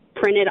had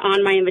printed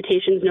on my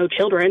invitations, no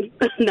children.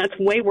 That's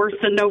way worse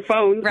than no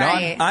phone.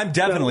 Right. No, I'm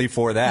definitely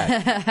for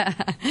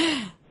that.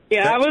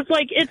 Yeah, I was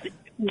like, it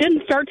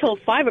didn't start till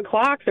 5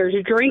 o'clock. There's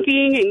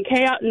drinking and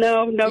chaos.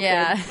 No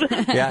kids.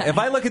 Yeah, if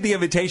I look at the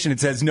invitation, it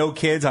says no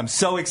kids. I'm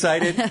so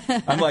excited.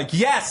 I'm like,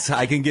 yes,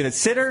 I can get a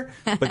sitter.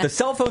 But the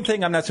cell phone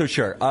thing, I'm not so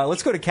sure.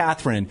 Let's go to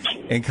Catherine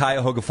in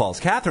Cuyahoga Falls.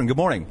 Catherine, good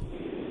morning.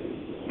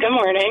 Good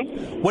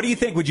morning. What do you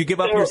think? Would you give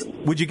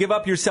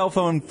up your cell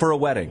phone for a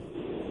wedding?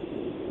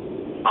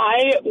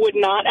 I would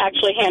not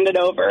actually hand it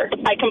over.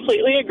 I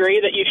completely agree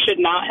that you should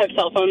not have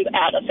cell phones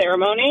at a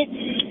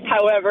ceremony.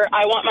 However,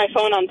 I want my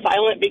phone on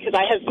silent because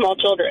I have small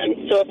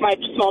children. So if my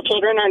small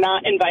children are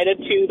not invited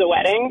to the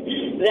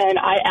wedding, then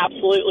I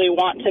absolutely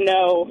want to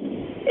know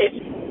if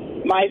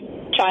my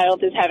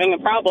child is having a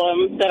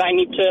problem that I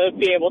need to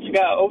be able to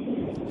go.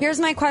 Here's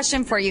my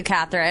question for you,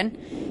 Catherine.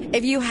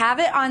 If you have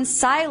it on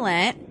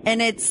silent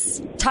and it's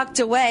tucked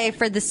away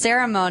for the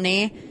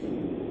ceremony,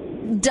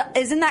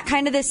 isn't that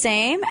kind of the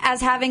same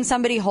as having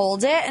somebody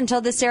hold it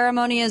until the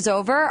ceremony is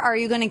over? Or are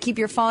you going to keep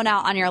your phone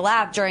out on your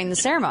lap during the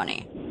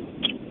ceremony?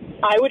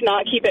 I would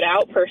not keep it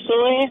out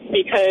personally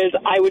because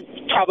I would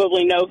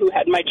probably know who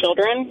had my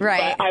children.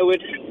 Right. But I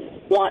would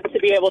want to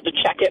be able to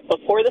check it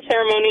before the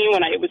ceremony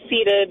when I was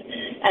seated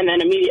and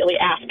then immediately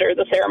after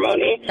the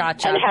ceremony.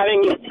 Gotcha. And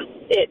having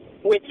it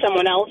with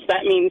someone else,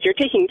 that means you're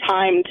taking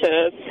time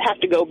to have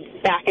to go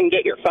back and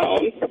get your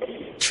phone.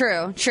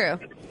 True.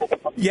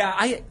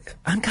 Yeah,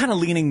 I'm kind of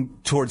leaning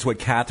towards what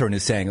Catherine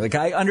is saying. Like,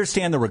 I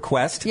understand the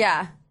request.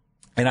 Yeah.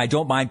 And I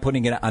don't mind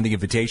putting it on the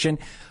invitation.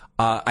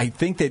 I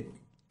think that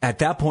at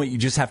that point, you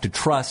just have to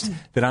trust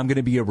that I'm going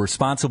to be a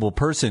responsible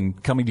person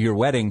coming to your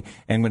wedding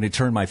and I'm going to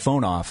turn my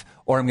phone off,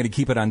 or I'm going to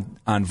keep it on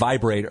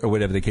vibrate or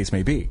whatever the case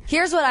may be.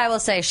 Here's what I will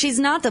say. She's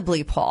not the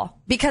bleephole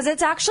because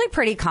it's actually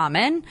pretty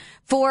common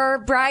for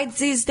brides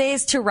these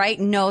days to write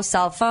no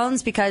cell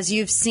phones because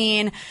you've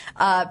seen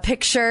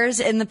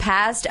pictures in the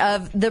past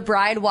of the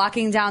bride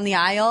walking down the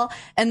aisle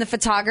and the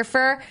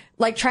photographer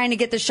like trying to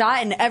get the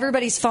shot and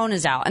everybody's phone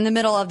is out in the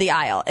middle of the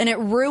aisle and it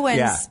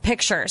ruins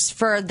pictures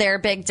for their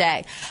big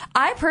day.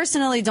 I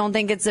personally don't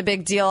think it's a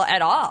big deal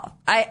at all.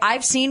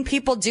 I've seen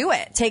people do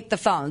it, take the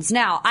phones.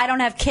 Now, I don't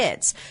have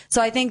kids,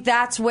 so I think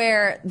that's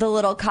where the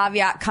little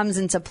caveat comes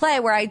into play,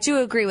 where I do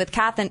agree with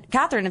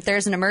Catherine, if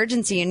there's an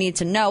emergency, you need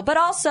to know. But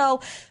also,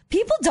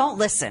 people don't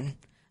listen.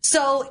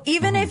 So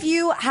even if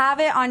you have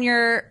it on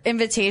your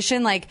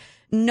invitation, like,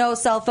 no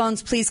cell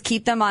phones, please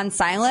keep them on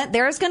silent,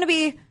 there's going to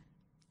be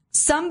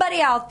somebody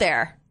out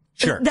there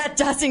that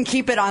doesn't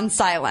keep it on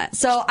silent.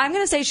 So I'm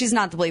going to say she's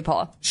not the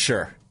bleephole.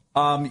 Sure.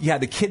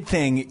 The kid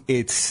thing,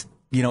 it's,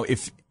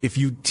 if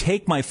you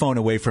take my phone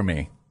away from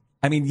me,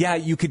 I mean,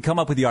 you could come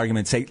up with the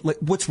argument, say,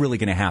 what's really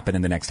going to happen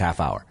in the next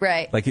half hour?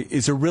 Right. Like,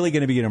 is there really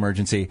going to be an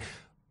emergency?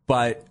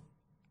 But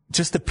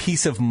just the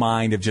peace of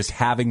mind of just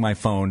having my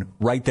phone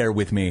right there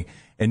with me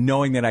and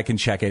knowing that I can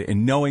check it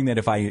and knowing that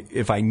if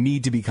I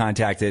need to be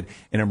contacted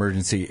in an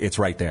emergency, it's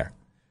right there.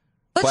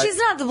 But she's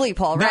not the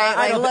bleephole, right?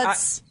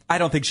 I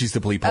don't think she's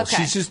the bleephole. Okay.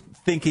 She's just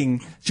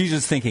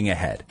thinking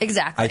ahead.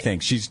 Exactly. I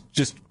think she's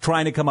just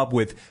trying to come up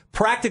with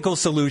practical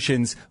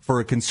solutions for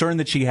a concern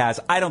that she has.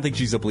 I don't think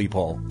she's a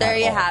bleephole. There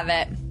you have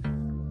it.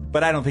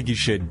 But I don't think you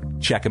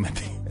should check him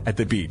at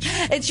the beach.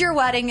 It's your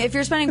wedding. If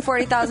you're spending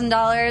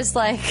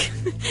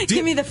 $40,000,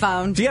 give me the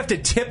phone. Do you have to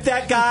tip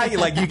that guy?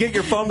 Like, you get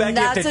your phone back?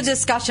 That's a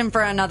discussion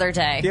for another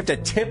day. Do you have to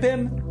tip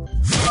him?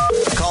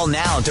 Call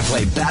now to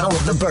play Battle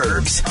of the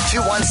Burbs.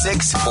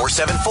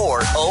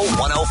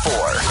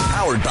 216-474-0104.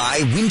 Powered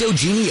by Window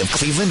Genie of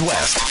Cleveland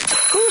West.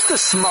 Who's the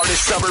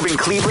smartest suburb in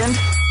Cleveland?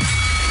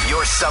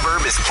 Your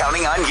suburb is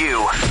counting on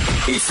you.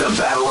 It's the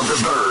Battle of the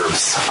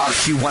Burbs on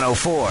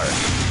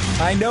Q104.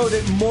 I know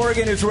that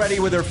Morgan is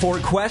ready with her 4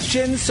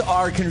 questions.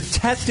 Our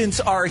contestants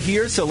are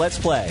here, so let's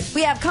play.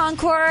 We have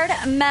Concord,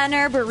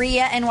 Manor,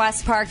 Berea, and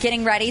West Park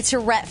getting ready to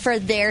rep for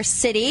their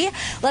city.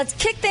 Let's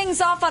kick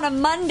things off on a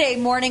Monday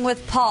morning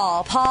with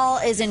Paul. Paul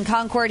is in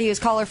Concord. He was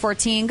caller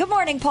 14. Good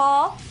morning,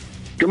 Paul.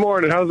 Good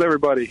morning. How's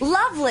everybody?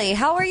 Lovely.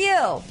 How are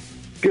you?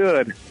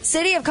 Good.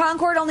 City of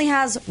Concord only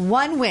has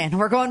 1 win.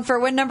 We're going for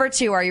win number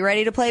 2. Are you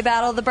ready to play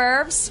Battle of the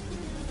Burbs?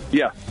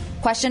 Yeah.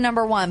 Question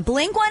number 1.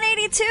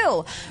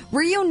 Blink-182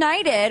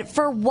 reunited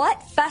for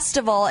what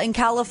festival in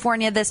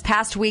California this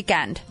past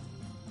weekend?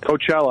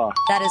 Coachella.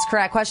 That is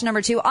correct. Question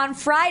number 2. On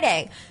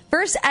Friday,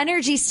 First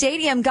Energy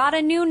Stadium got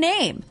a new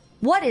name.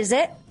 What is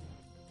it?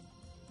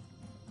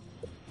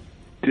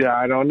 Yeah,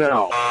 I don't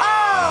know. Oh,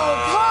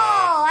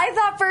 Paul, I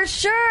thought for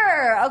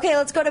sure. Okay,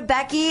 let's go to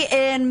Becky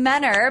in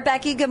Menor.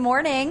 Becky, good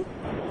morning.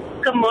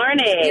 Good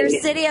morning. Your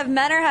city of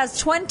Menor has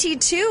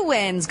 22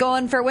 wins,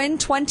 going for win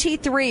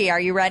 23. Are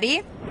you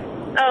ready?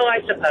 Oh,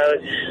 I suppose.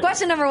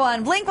 Question number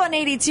 1.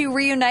 Blink-182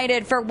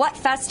 reunited for what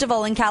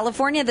festival in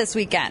California this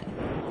weekend?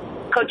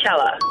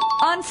 Coachella.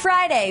 On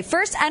Friday,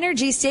 First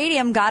Energy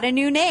Stadium got a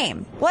new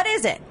name. What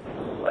is it?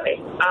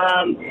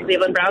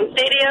 Cleveland Brown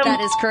Stadium.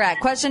 That is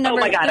correct. Question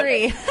number 3.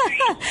 Okay.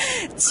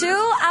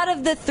 2 out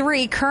of the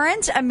 3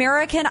 current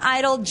American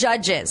Idol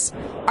judges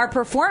are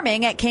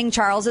performing at King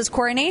Charles's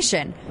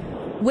coronation.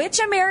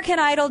 Which American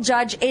Idol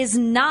judge is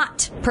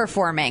not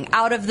performing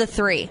out of the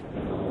 3?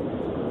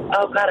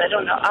 Oh, God, I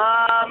don't know.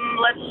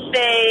 Let's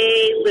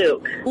say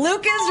Luke.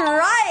 Luke is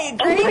right.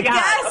 Great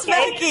guess,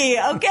 okay. Becky.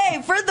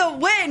 Okay, for the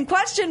win.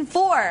 Question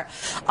 4.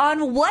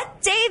 On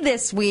what day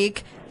this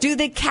week do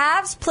the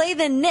Cavs play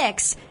the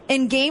Knicks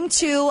in Game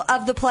 2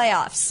 of the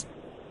playoffs?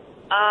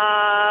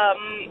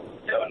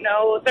 Don't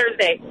know.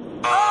 Thursday.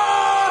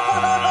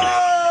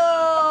 Oh!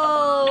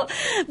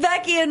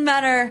 Becky and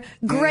Menor,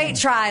 great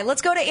try.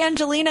 Let's go to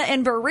Angelina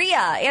in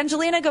Berea.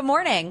 Angelina, good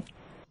morning.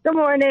 Good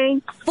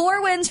morning.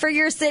 4 wins for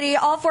your city.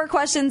 All 4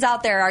 questions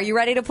out there. Are you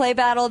ready to play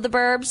Battle of the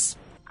Burbs?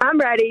 I'm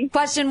ready.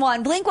 Question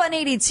 1.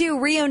 Blink-182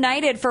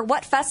 reunited for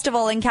what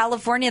festival in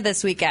California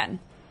this weekend?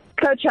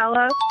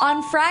 Coachella.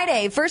 On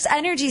Friday, First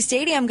Energy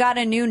Stadium got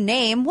a new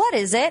name. What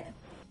is it?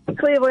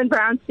 Cleveland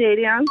Brown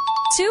Stadium.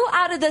 2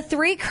 out of the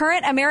 3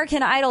 current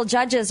American Idol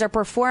judges are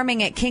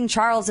performing at King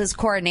Charles's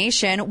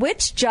coronation.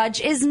 Which judge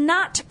is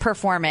not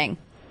performing?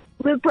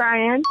 Luke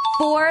Bryan.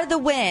 For the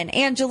win,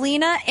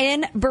 Angelina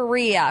in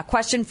Berea.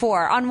 Question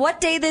 4. On what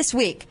day this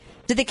week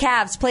did the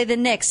Cavs play the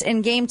Knicks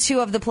in Game 2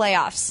 of the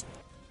playoffs?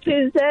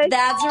 Tuesday.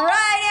 That's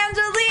right,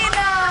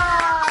 Angelina!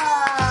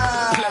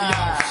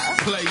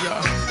 Play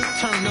y'all.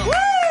 Turn up. Woo!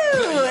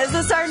 Is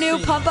this our new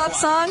pump-up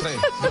song?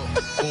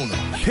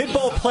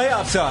 Pitbull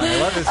playoff song. I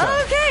love this song.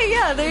 Okay,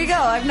 yeah, there you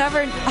go.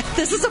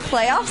 This is a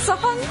playoff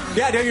song?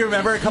 Yeah, don't you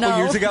remember a couple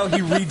years ago he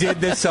redid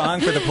this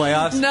song for the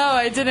playoffs? No,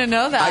 I didn't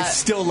know that. I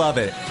still love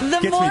it. The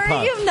Gets more me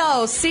pumped. you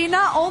know. See,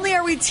 not only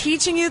are we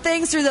teaching you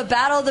things through the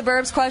Battle of the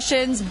Burbs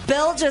questions,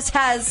 Bill just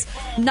has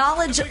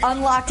knowledge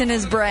unlocked in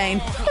his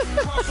brain.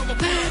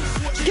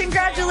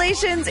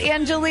 Congratulations,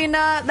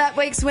 Angelina. That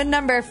makes win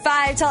number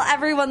 5. Tell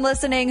everyone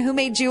listening who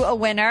made you a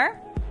winner.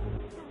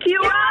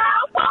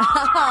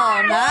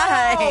 Oh,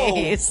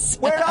 nice.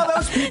 Where'd all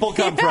those people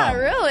come from? Yeah,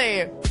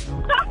 really.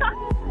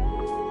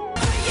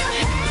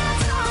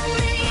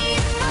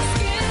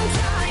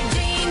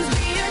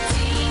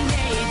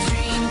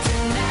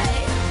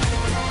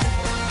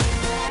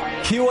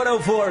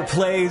 Q104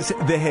 plays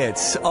the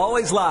hits,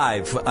 always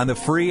live on the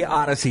free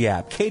Odyssey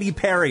app. Katy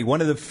Perry,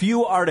 one of the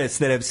few artists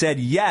that have said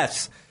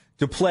yes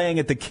to playing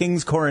at the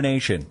King's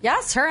coronation.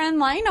 Yes, her and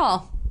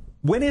Lionel.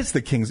 When is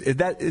the King's? Is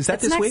that It's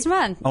this week? next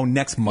month. Oh,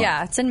 next month.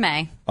 Yeah, it's in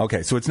May.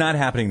 Okay, so it's not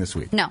happening this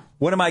week. No.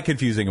 What am I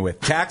confusing it with?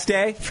 Tax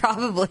day?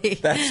 Probably.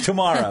 That's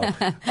tomorrow.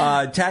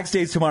 Tax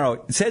day is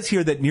tomorrow. It says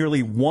here that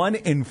nearly 1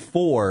 in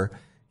 4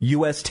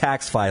 U.S.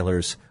 tax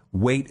filers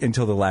wait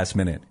until the last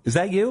minute. Is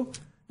that you?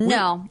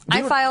 No.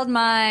 I filed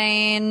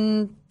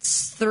mine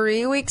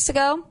 3 weeks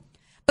ago.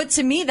 But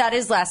to me, that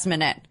is last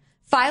minute.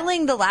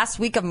 Filing the last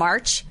week of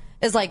March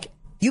is like,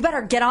 you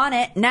better get on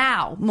it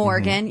now,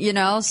 Morgan, you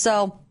know?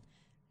 So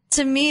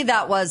to me,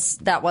 that was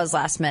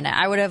last minute.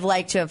 I would have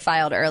liked to have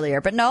filed earlier.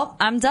 But nope,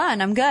 I'm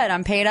done. I'm good.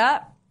 I'm paid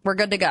up. we're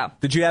good to go.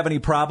 Did you have any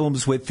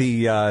problems with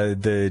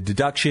the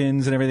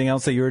deductions and everything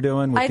else that you were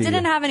doing? I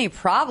didn't have any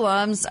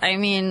problems. I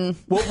mean...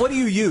 Well, what do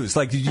you use?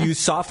 Like, did you use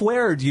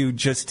software or do you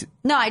just...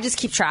 No, I just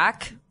keep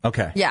track.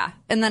 Okay. Yeah.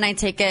 And then I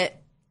take it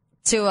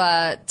to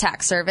a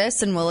tax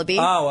service in Willoughby.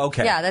 Oh,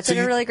 okay. Yeah, that did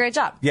a really great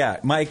job. Yeah,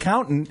 my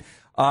accountant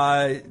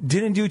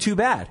didn't do too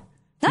bad.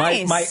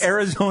 Nice. My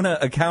Arizona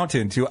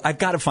accountant, who I've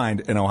got to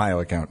find an Ohio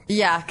accountant.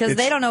 Yeah, because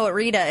they don't know what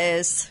Rita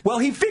is. Well,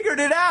 he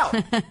figured it out.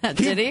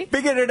 Did he?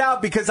 Figured it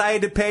out because I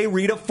had to pay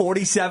Rita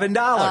 $47.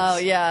 Oh,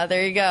 yeah,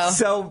 there you go.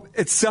 So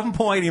at some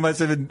point he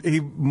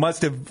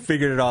must have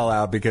figured it all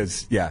out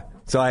because, yeah.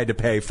 So I had to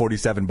pay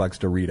 $47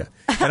 to Rita.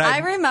 And I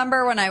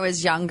remember when I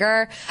was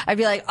younger, I'd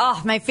be like,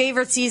 oh, my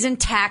favorite season,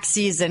 tax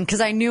season, because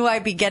I knew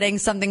I'd be getting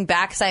something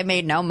back because I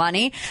made no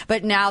money.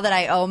 But now that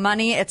I owe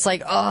money, it's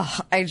like, oh,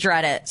 I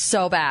dread it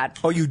so bad.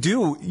 Oh, you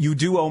do? You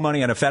do owe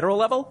money on a federal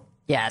level?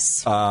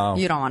 Yes. Oh.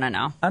 You don't want to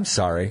know. I'm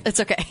sorry. It's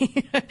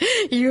okay.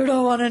 You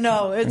don't want to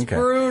know. It's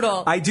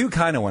brutal. I do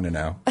kind of want to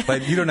know,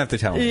 but you don't have to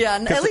tell me. Yeah,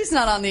 at least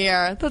not on the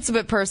air. That's a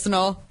bit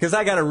personal. Because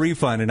I got a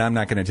refund and I'm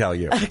not going to tell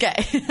you. Okay.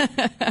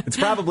 It's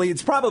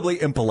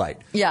probably impolite.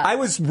 Yeah. I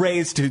was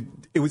raised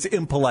it was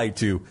impolite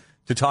to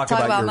talk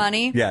about your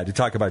money. Yeah, to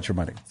talk about your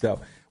money.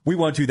 So we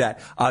won't do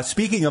that.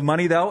 Speaking of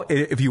money, though,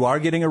 if you are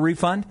getting a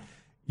refund,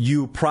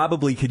 you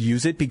probably could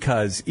use it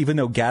because even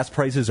though gas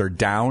prices are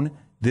down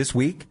this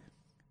week,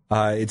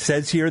 it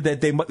says here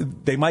that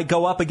they might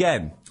go up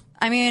again.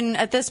 I mean,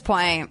 at this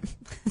point,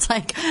 it's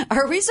like,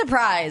 are we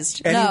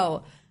surprised? And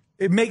no.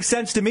 It makes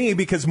sense to me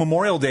because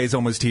Memorial Day is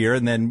almost here,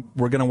 and then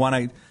we're going to want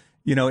to,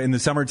 in the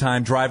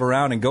summertime, drive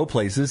around and go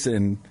places.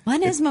 And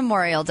when is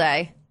Memorial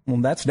Day? Well,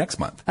 that's next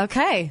month.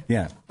 Okay.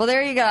 Yeah. Well,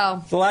 there you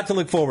go. It's a lot to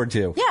look forward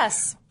to.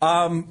 Yes.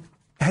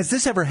 Has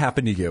this ever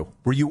happened to you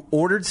where you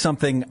ordered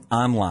something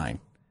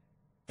online?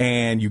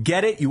 And you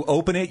get it, you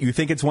open it, you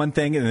think it's one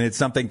thing, and it's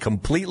something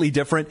completely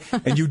different,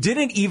 and you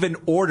didn't even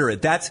order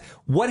it. That's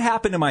what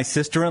happened to my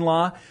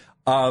sister-in-law.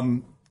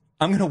 I'm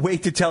going to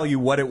wait to tell you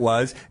what it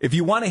was. If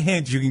you want a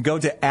hint, you can go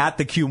to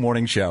 @the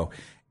Morning Show,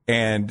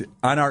 and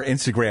on our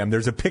Instagram,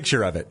 there's a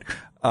picture of it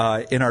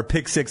in our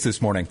Pick 6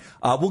 this morning.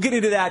 We'll get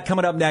into that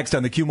coming up next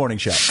on the Q Morning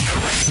Show.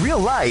 Real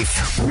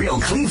life,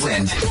 real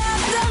Cleveland.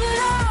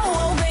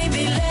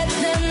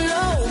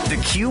 The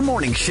Q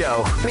Morning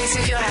Show. Makes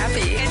me feel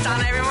happy. It's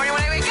on every morning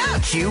when I wake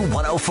up.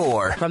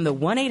 Q104. From the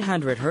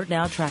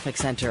 1-800-HURT-NOW traffic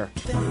center.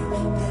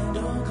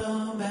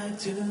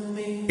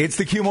 It's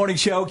the Q Morning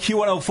Show,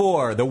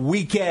 Q104, the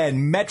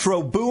weekend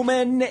Metro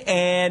boomin',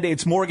 and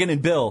it's Morgan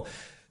and Bill.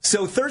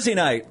 So Thursday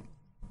night,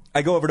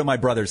 I go over to my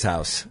brother's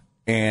house,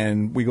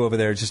 and we go over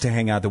there just to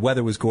hang out. The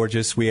weather was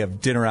gorgeous. We have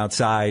dinner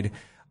outside.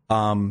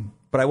 But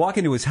I walk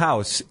into his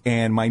house,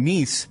 and my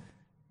niece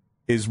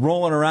is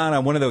rolling around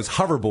on one of those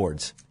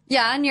hoverboards.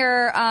 Yeah,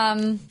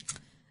 and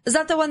is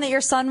that the one that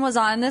your son was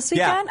on this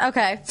weekend? Yeah.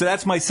 Okay. So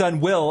that's my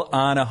son, Will,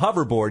 on a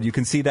hoverboard. You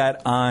can see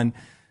that on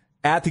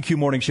 @the Q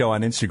Morning Show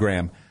on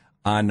Instagram,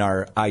 on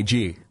our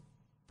IG.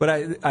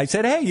 But I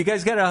said, hey, you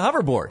guys got a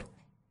hoverboard?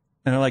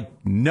 And they're like,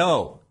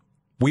 no.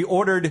 We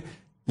ordered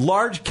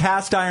large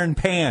cast iron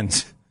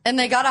pans. And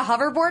they got a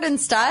hoverboard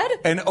instead?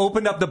 And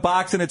opened up the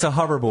box, and it's a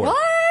hoverboard.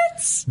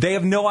 What? They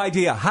have no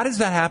idea. How does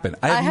that happen?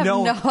 I have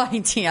no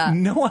idea.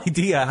 No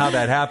idea how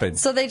that happens.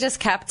 So they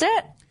just kept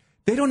it?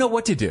 They don't know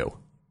what to do.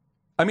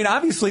 I mean,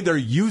 obviously they're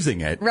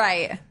using it.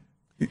 Right.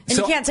 And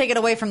you can't take it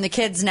away from the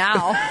kids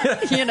now.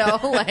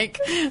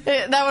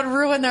 That would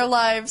ruin their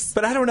lives.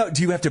 But I don't know.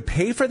 Do you have to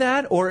pay for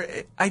that? Or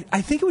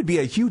I think it would be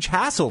a huge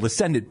hassle to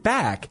send it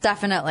back.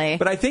 Definitely.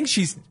 But I think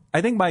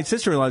my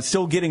sister-in-law is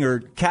still getting her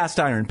cast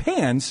iron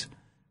pans,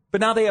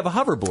 but now they have a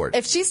hoverboard.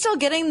 If she's still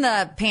getting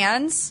the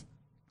pans,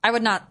 I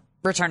would not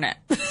return it.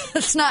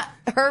 It's not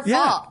her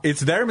fault.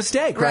 It's their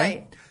mistake,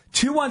 right?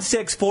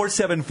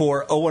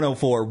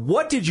 216-474-0104.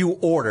 What did you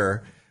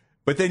order,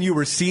 but then you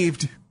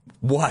received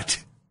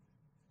what?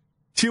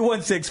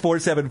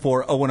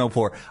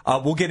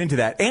 216-474-0104. We'll get into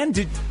that. And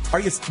did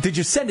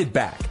you send it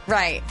back?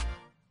 Right.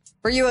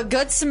 Were you a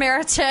good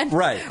Samaritan?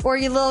 Right. Or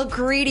you little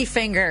greedy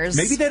fingers?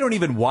 Maybe they don't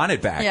even want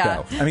it back,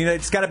 though. I mean,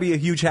 it's got to be a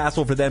huge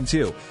hassle for them,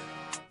 too.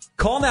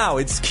 Call now.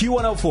 It's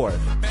Q104.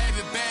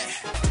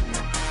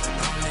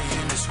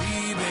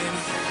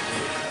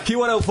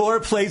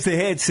 Q104 plays the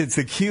hits. It's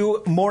the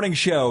Q Morning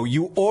Show.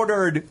 You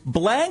ordered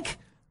blank,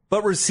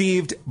 but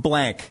received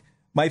blank.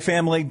 My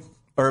family,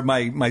 or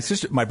my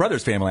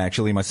brother's family,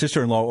 actually, my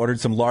sister-in-law ordered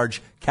some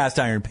large cast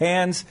iron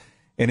pans,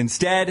 and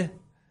instead,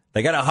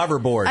 they got a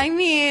hoverboard. I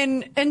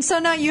mean, and so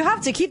now you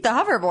have to keep the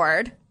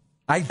hoverboard.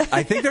 I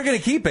think they're going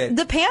to keep it.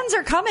 The pans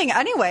are coming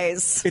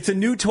anyways. It's a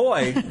new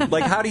toy.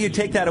 Like, how do you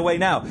take that away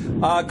now?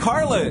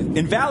 Carla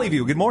in Valley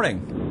View, good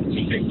morning.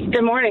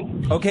 Good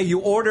morning. Okay, you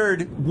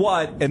ordered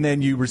what, and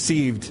then you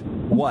received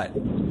what?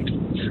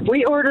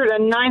 We ordered a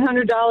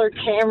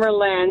 $900 camera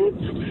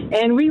lens,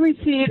 and we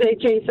received a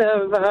case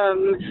of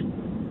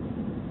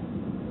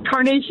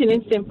Carnation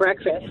Instant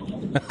Breakfast.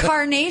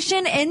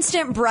 Carnation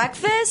Instant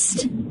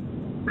Breakfast?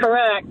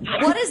 Correct.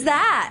 What is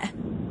that?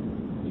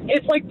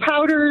 It's like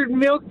powdered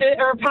milk,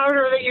 or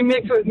powder that you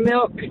mix with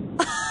milk.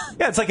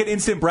 Yeah, it's like an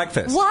instant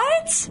breakfast.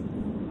 What?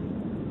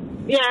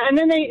 Yeah, and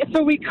then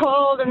we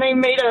called and they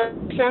made us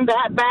send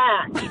that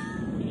back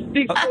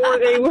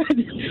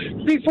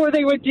before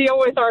they would deal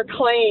with our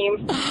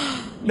claim.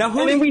 Now,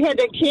 and then we had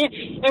to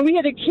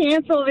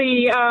cancel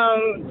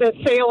the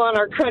sale on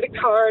our credit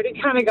card.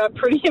 It kind of got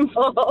pretty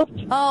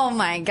involved. Oh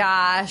my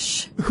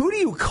gosh! Who do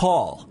you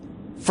call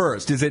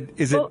first? Is it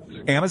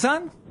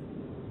Amazon?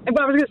 I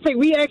was going to say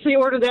we actually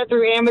ordered that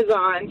through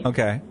Amazon.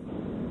 Okay.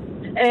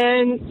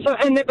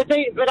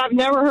 But I've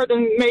never heard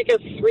them make us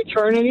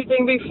return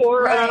anything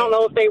before. Right. And I don't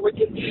know if they were,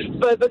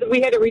 but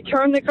we had to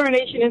return the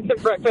Carnation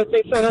Instant Breakfast.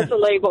 They sent us a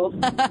label,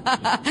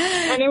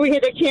 and then we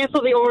had to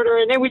cancel the order,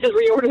 and then we just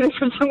reordered it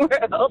from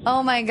somewhere else.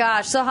 Oh my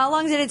gosh! So how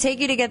long did it take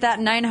you to get that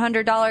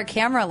 $900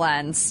 camera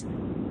lens?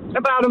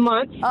 About a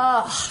month.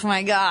 Oh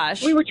my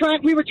gosh! We were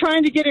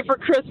trying to get it for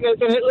Christmas,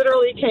 and it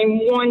literally came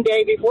one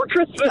day before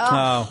Christmas.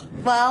 Oh.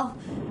 Well,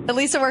 at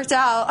least it worked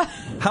out.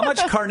 How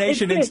much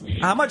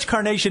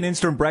Carnation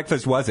Instant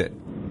Breakfast was it?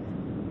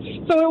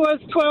 So it was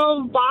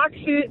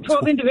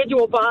 12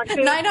 individual boxes.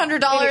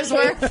 $900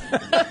 worth.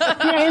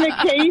 Yeah, in a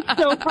case.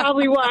 So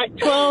probably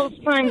 12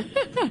 times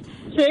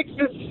 6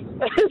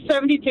 is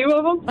 72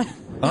 of them.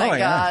 Oh my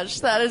gosh,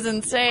 that is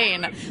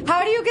insane.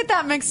 How do you get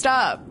that mixed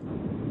up?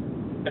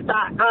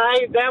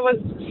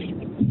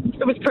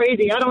 It was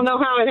crazy. I don't know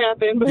how it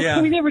happened, but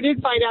we never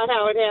did find out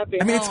how it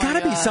happened. I mean, it's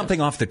got to be something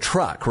off the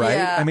truck, right?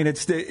 Yeah. I mean,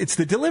 it's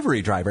the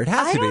delivery driver. It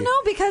has to be. I don't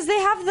know because they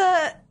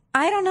have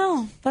I don't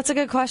know. That's a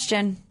good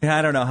question. Yeah,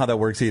 I don't know how that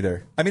works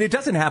either. I mean, it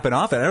doesn't happen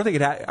often. I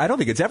don't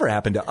think it's ever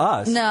happened to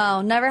us.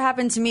 No, never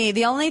happened to me.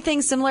 The only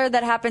thing similar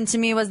that happened to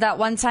me was that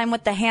one time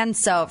with the hand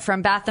soap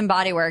from Bath and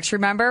Body Works.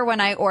 Remember when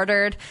I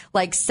ordered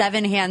like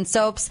 7 hand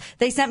soaps?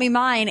 They sent me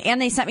mine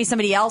and they sent me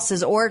somebody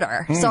else's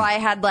order. So I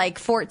had like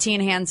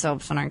 14 hand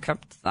soaps and I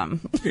kept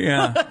them.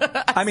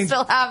 Yeah. I mean,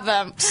 still have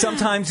them.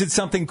 Sometimes it's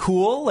something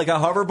cool, like a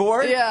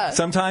hoverboard. Yeah.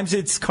 Sometimes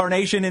it's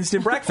Carnation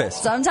Instant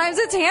Breakfast. Sometimes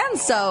it's hand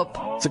soap.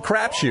 It's a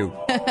crapshoot.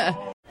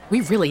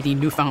 We really need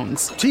new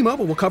phones.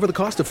 T-Mobile will cover the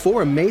cost of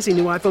 4 amazing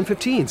new iPhone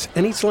 15s,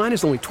 and each line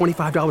is only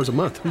 $25 a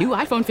month. New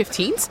iPhone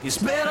 15s? It's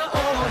better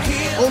over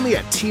here. Only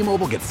at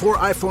T-Mobile, get 4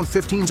 iPhone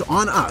 15s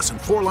on us and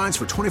 4 lines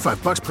for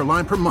 $25 per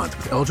line per month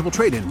with eligible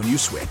trade-in when you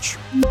switch.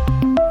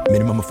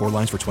 Minimum of 4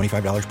 lines for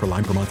 $25 per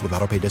line per month with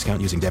autopay discount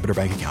using debit or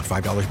bank account.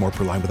 $5 more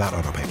per line without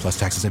autopay, plus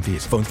taxes and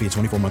fees. Phone fee at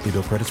 24 monthly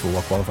bill credits for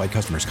well-qualified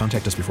customers.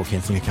 Contact us before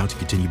canceling account to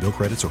continue bill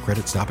credits or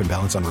credit stop and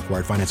balance on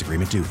required finance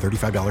agreement due.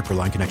 $35 per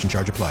line connection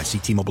charge applies. See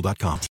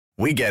T-Mobile.com.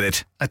 We get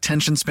it.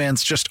 Attention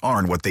spans just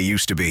aren't what they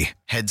used to be.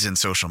 Heads in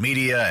social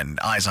media and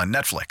eyes on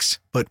Netflix.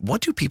 But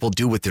what do people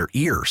do with their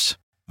ears?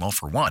 Well,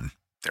 for one,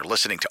 they're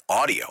listening to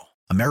audio.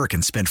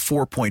 Americans spend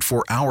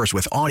 4.4 hours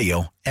with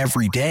audio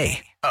every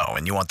day. Oh,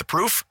 and you want the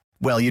proof?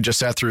 Well, you just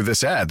sat through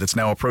this ad that's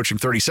now approaching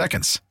 30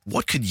 seconds.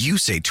 What could you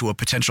say to a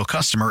potential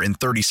customer in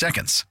 30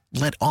 seconds?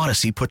 Let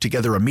Odyssey put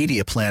together a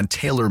media plan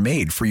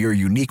tailor-made for your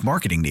unique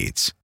marketing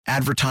needs.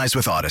 Advertise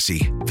with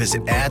Odyssey.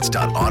 Visit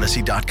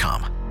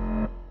ads.odyssey.com.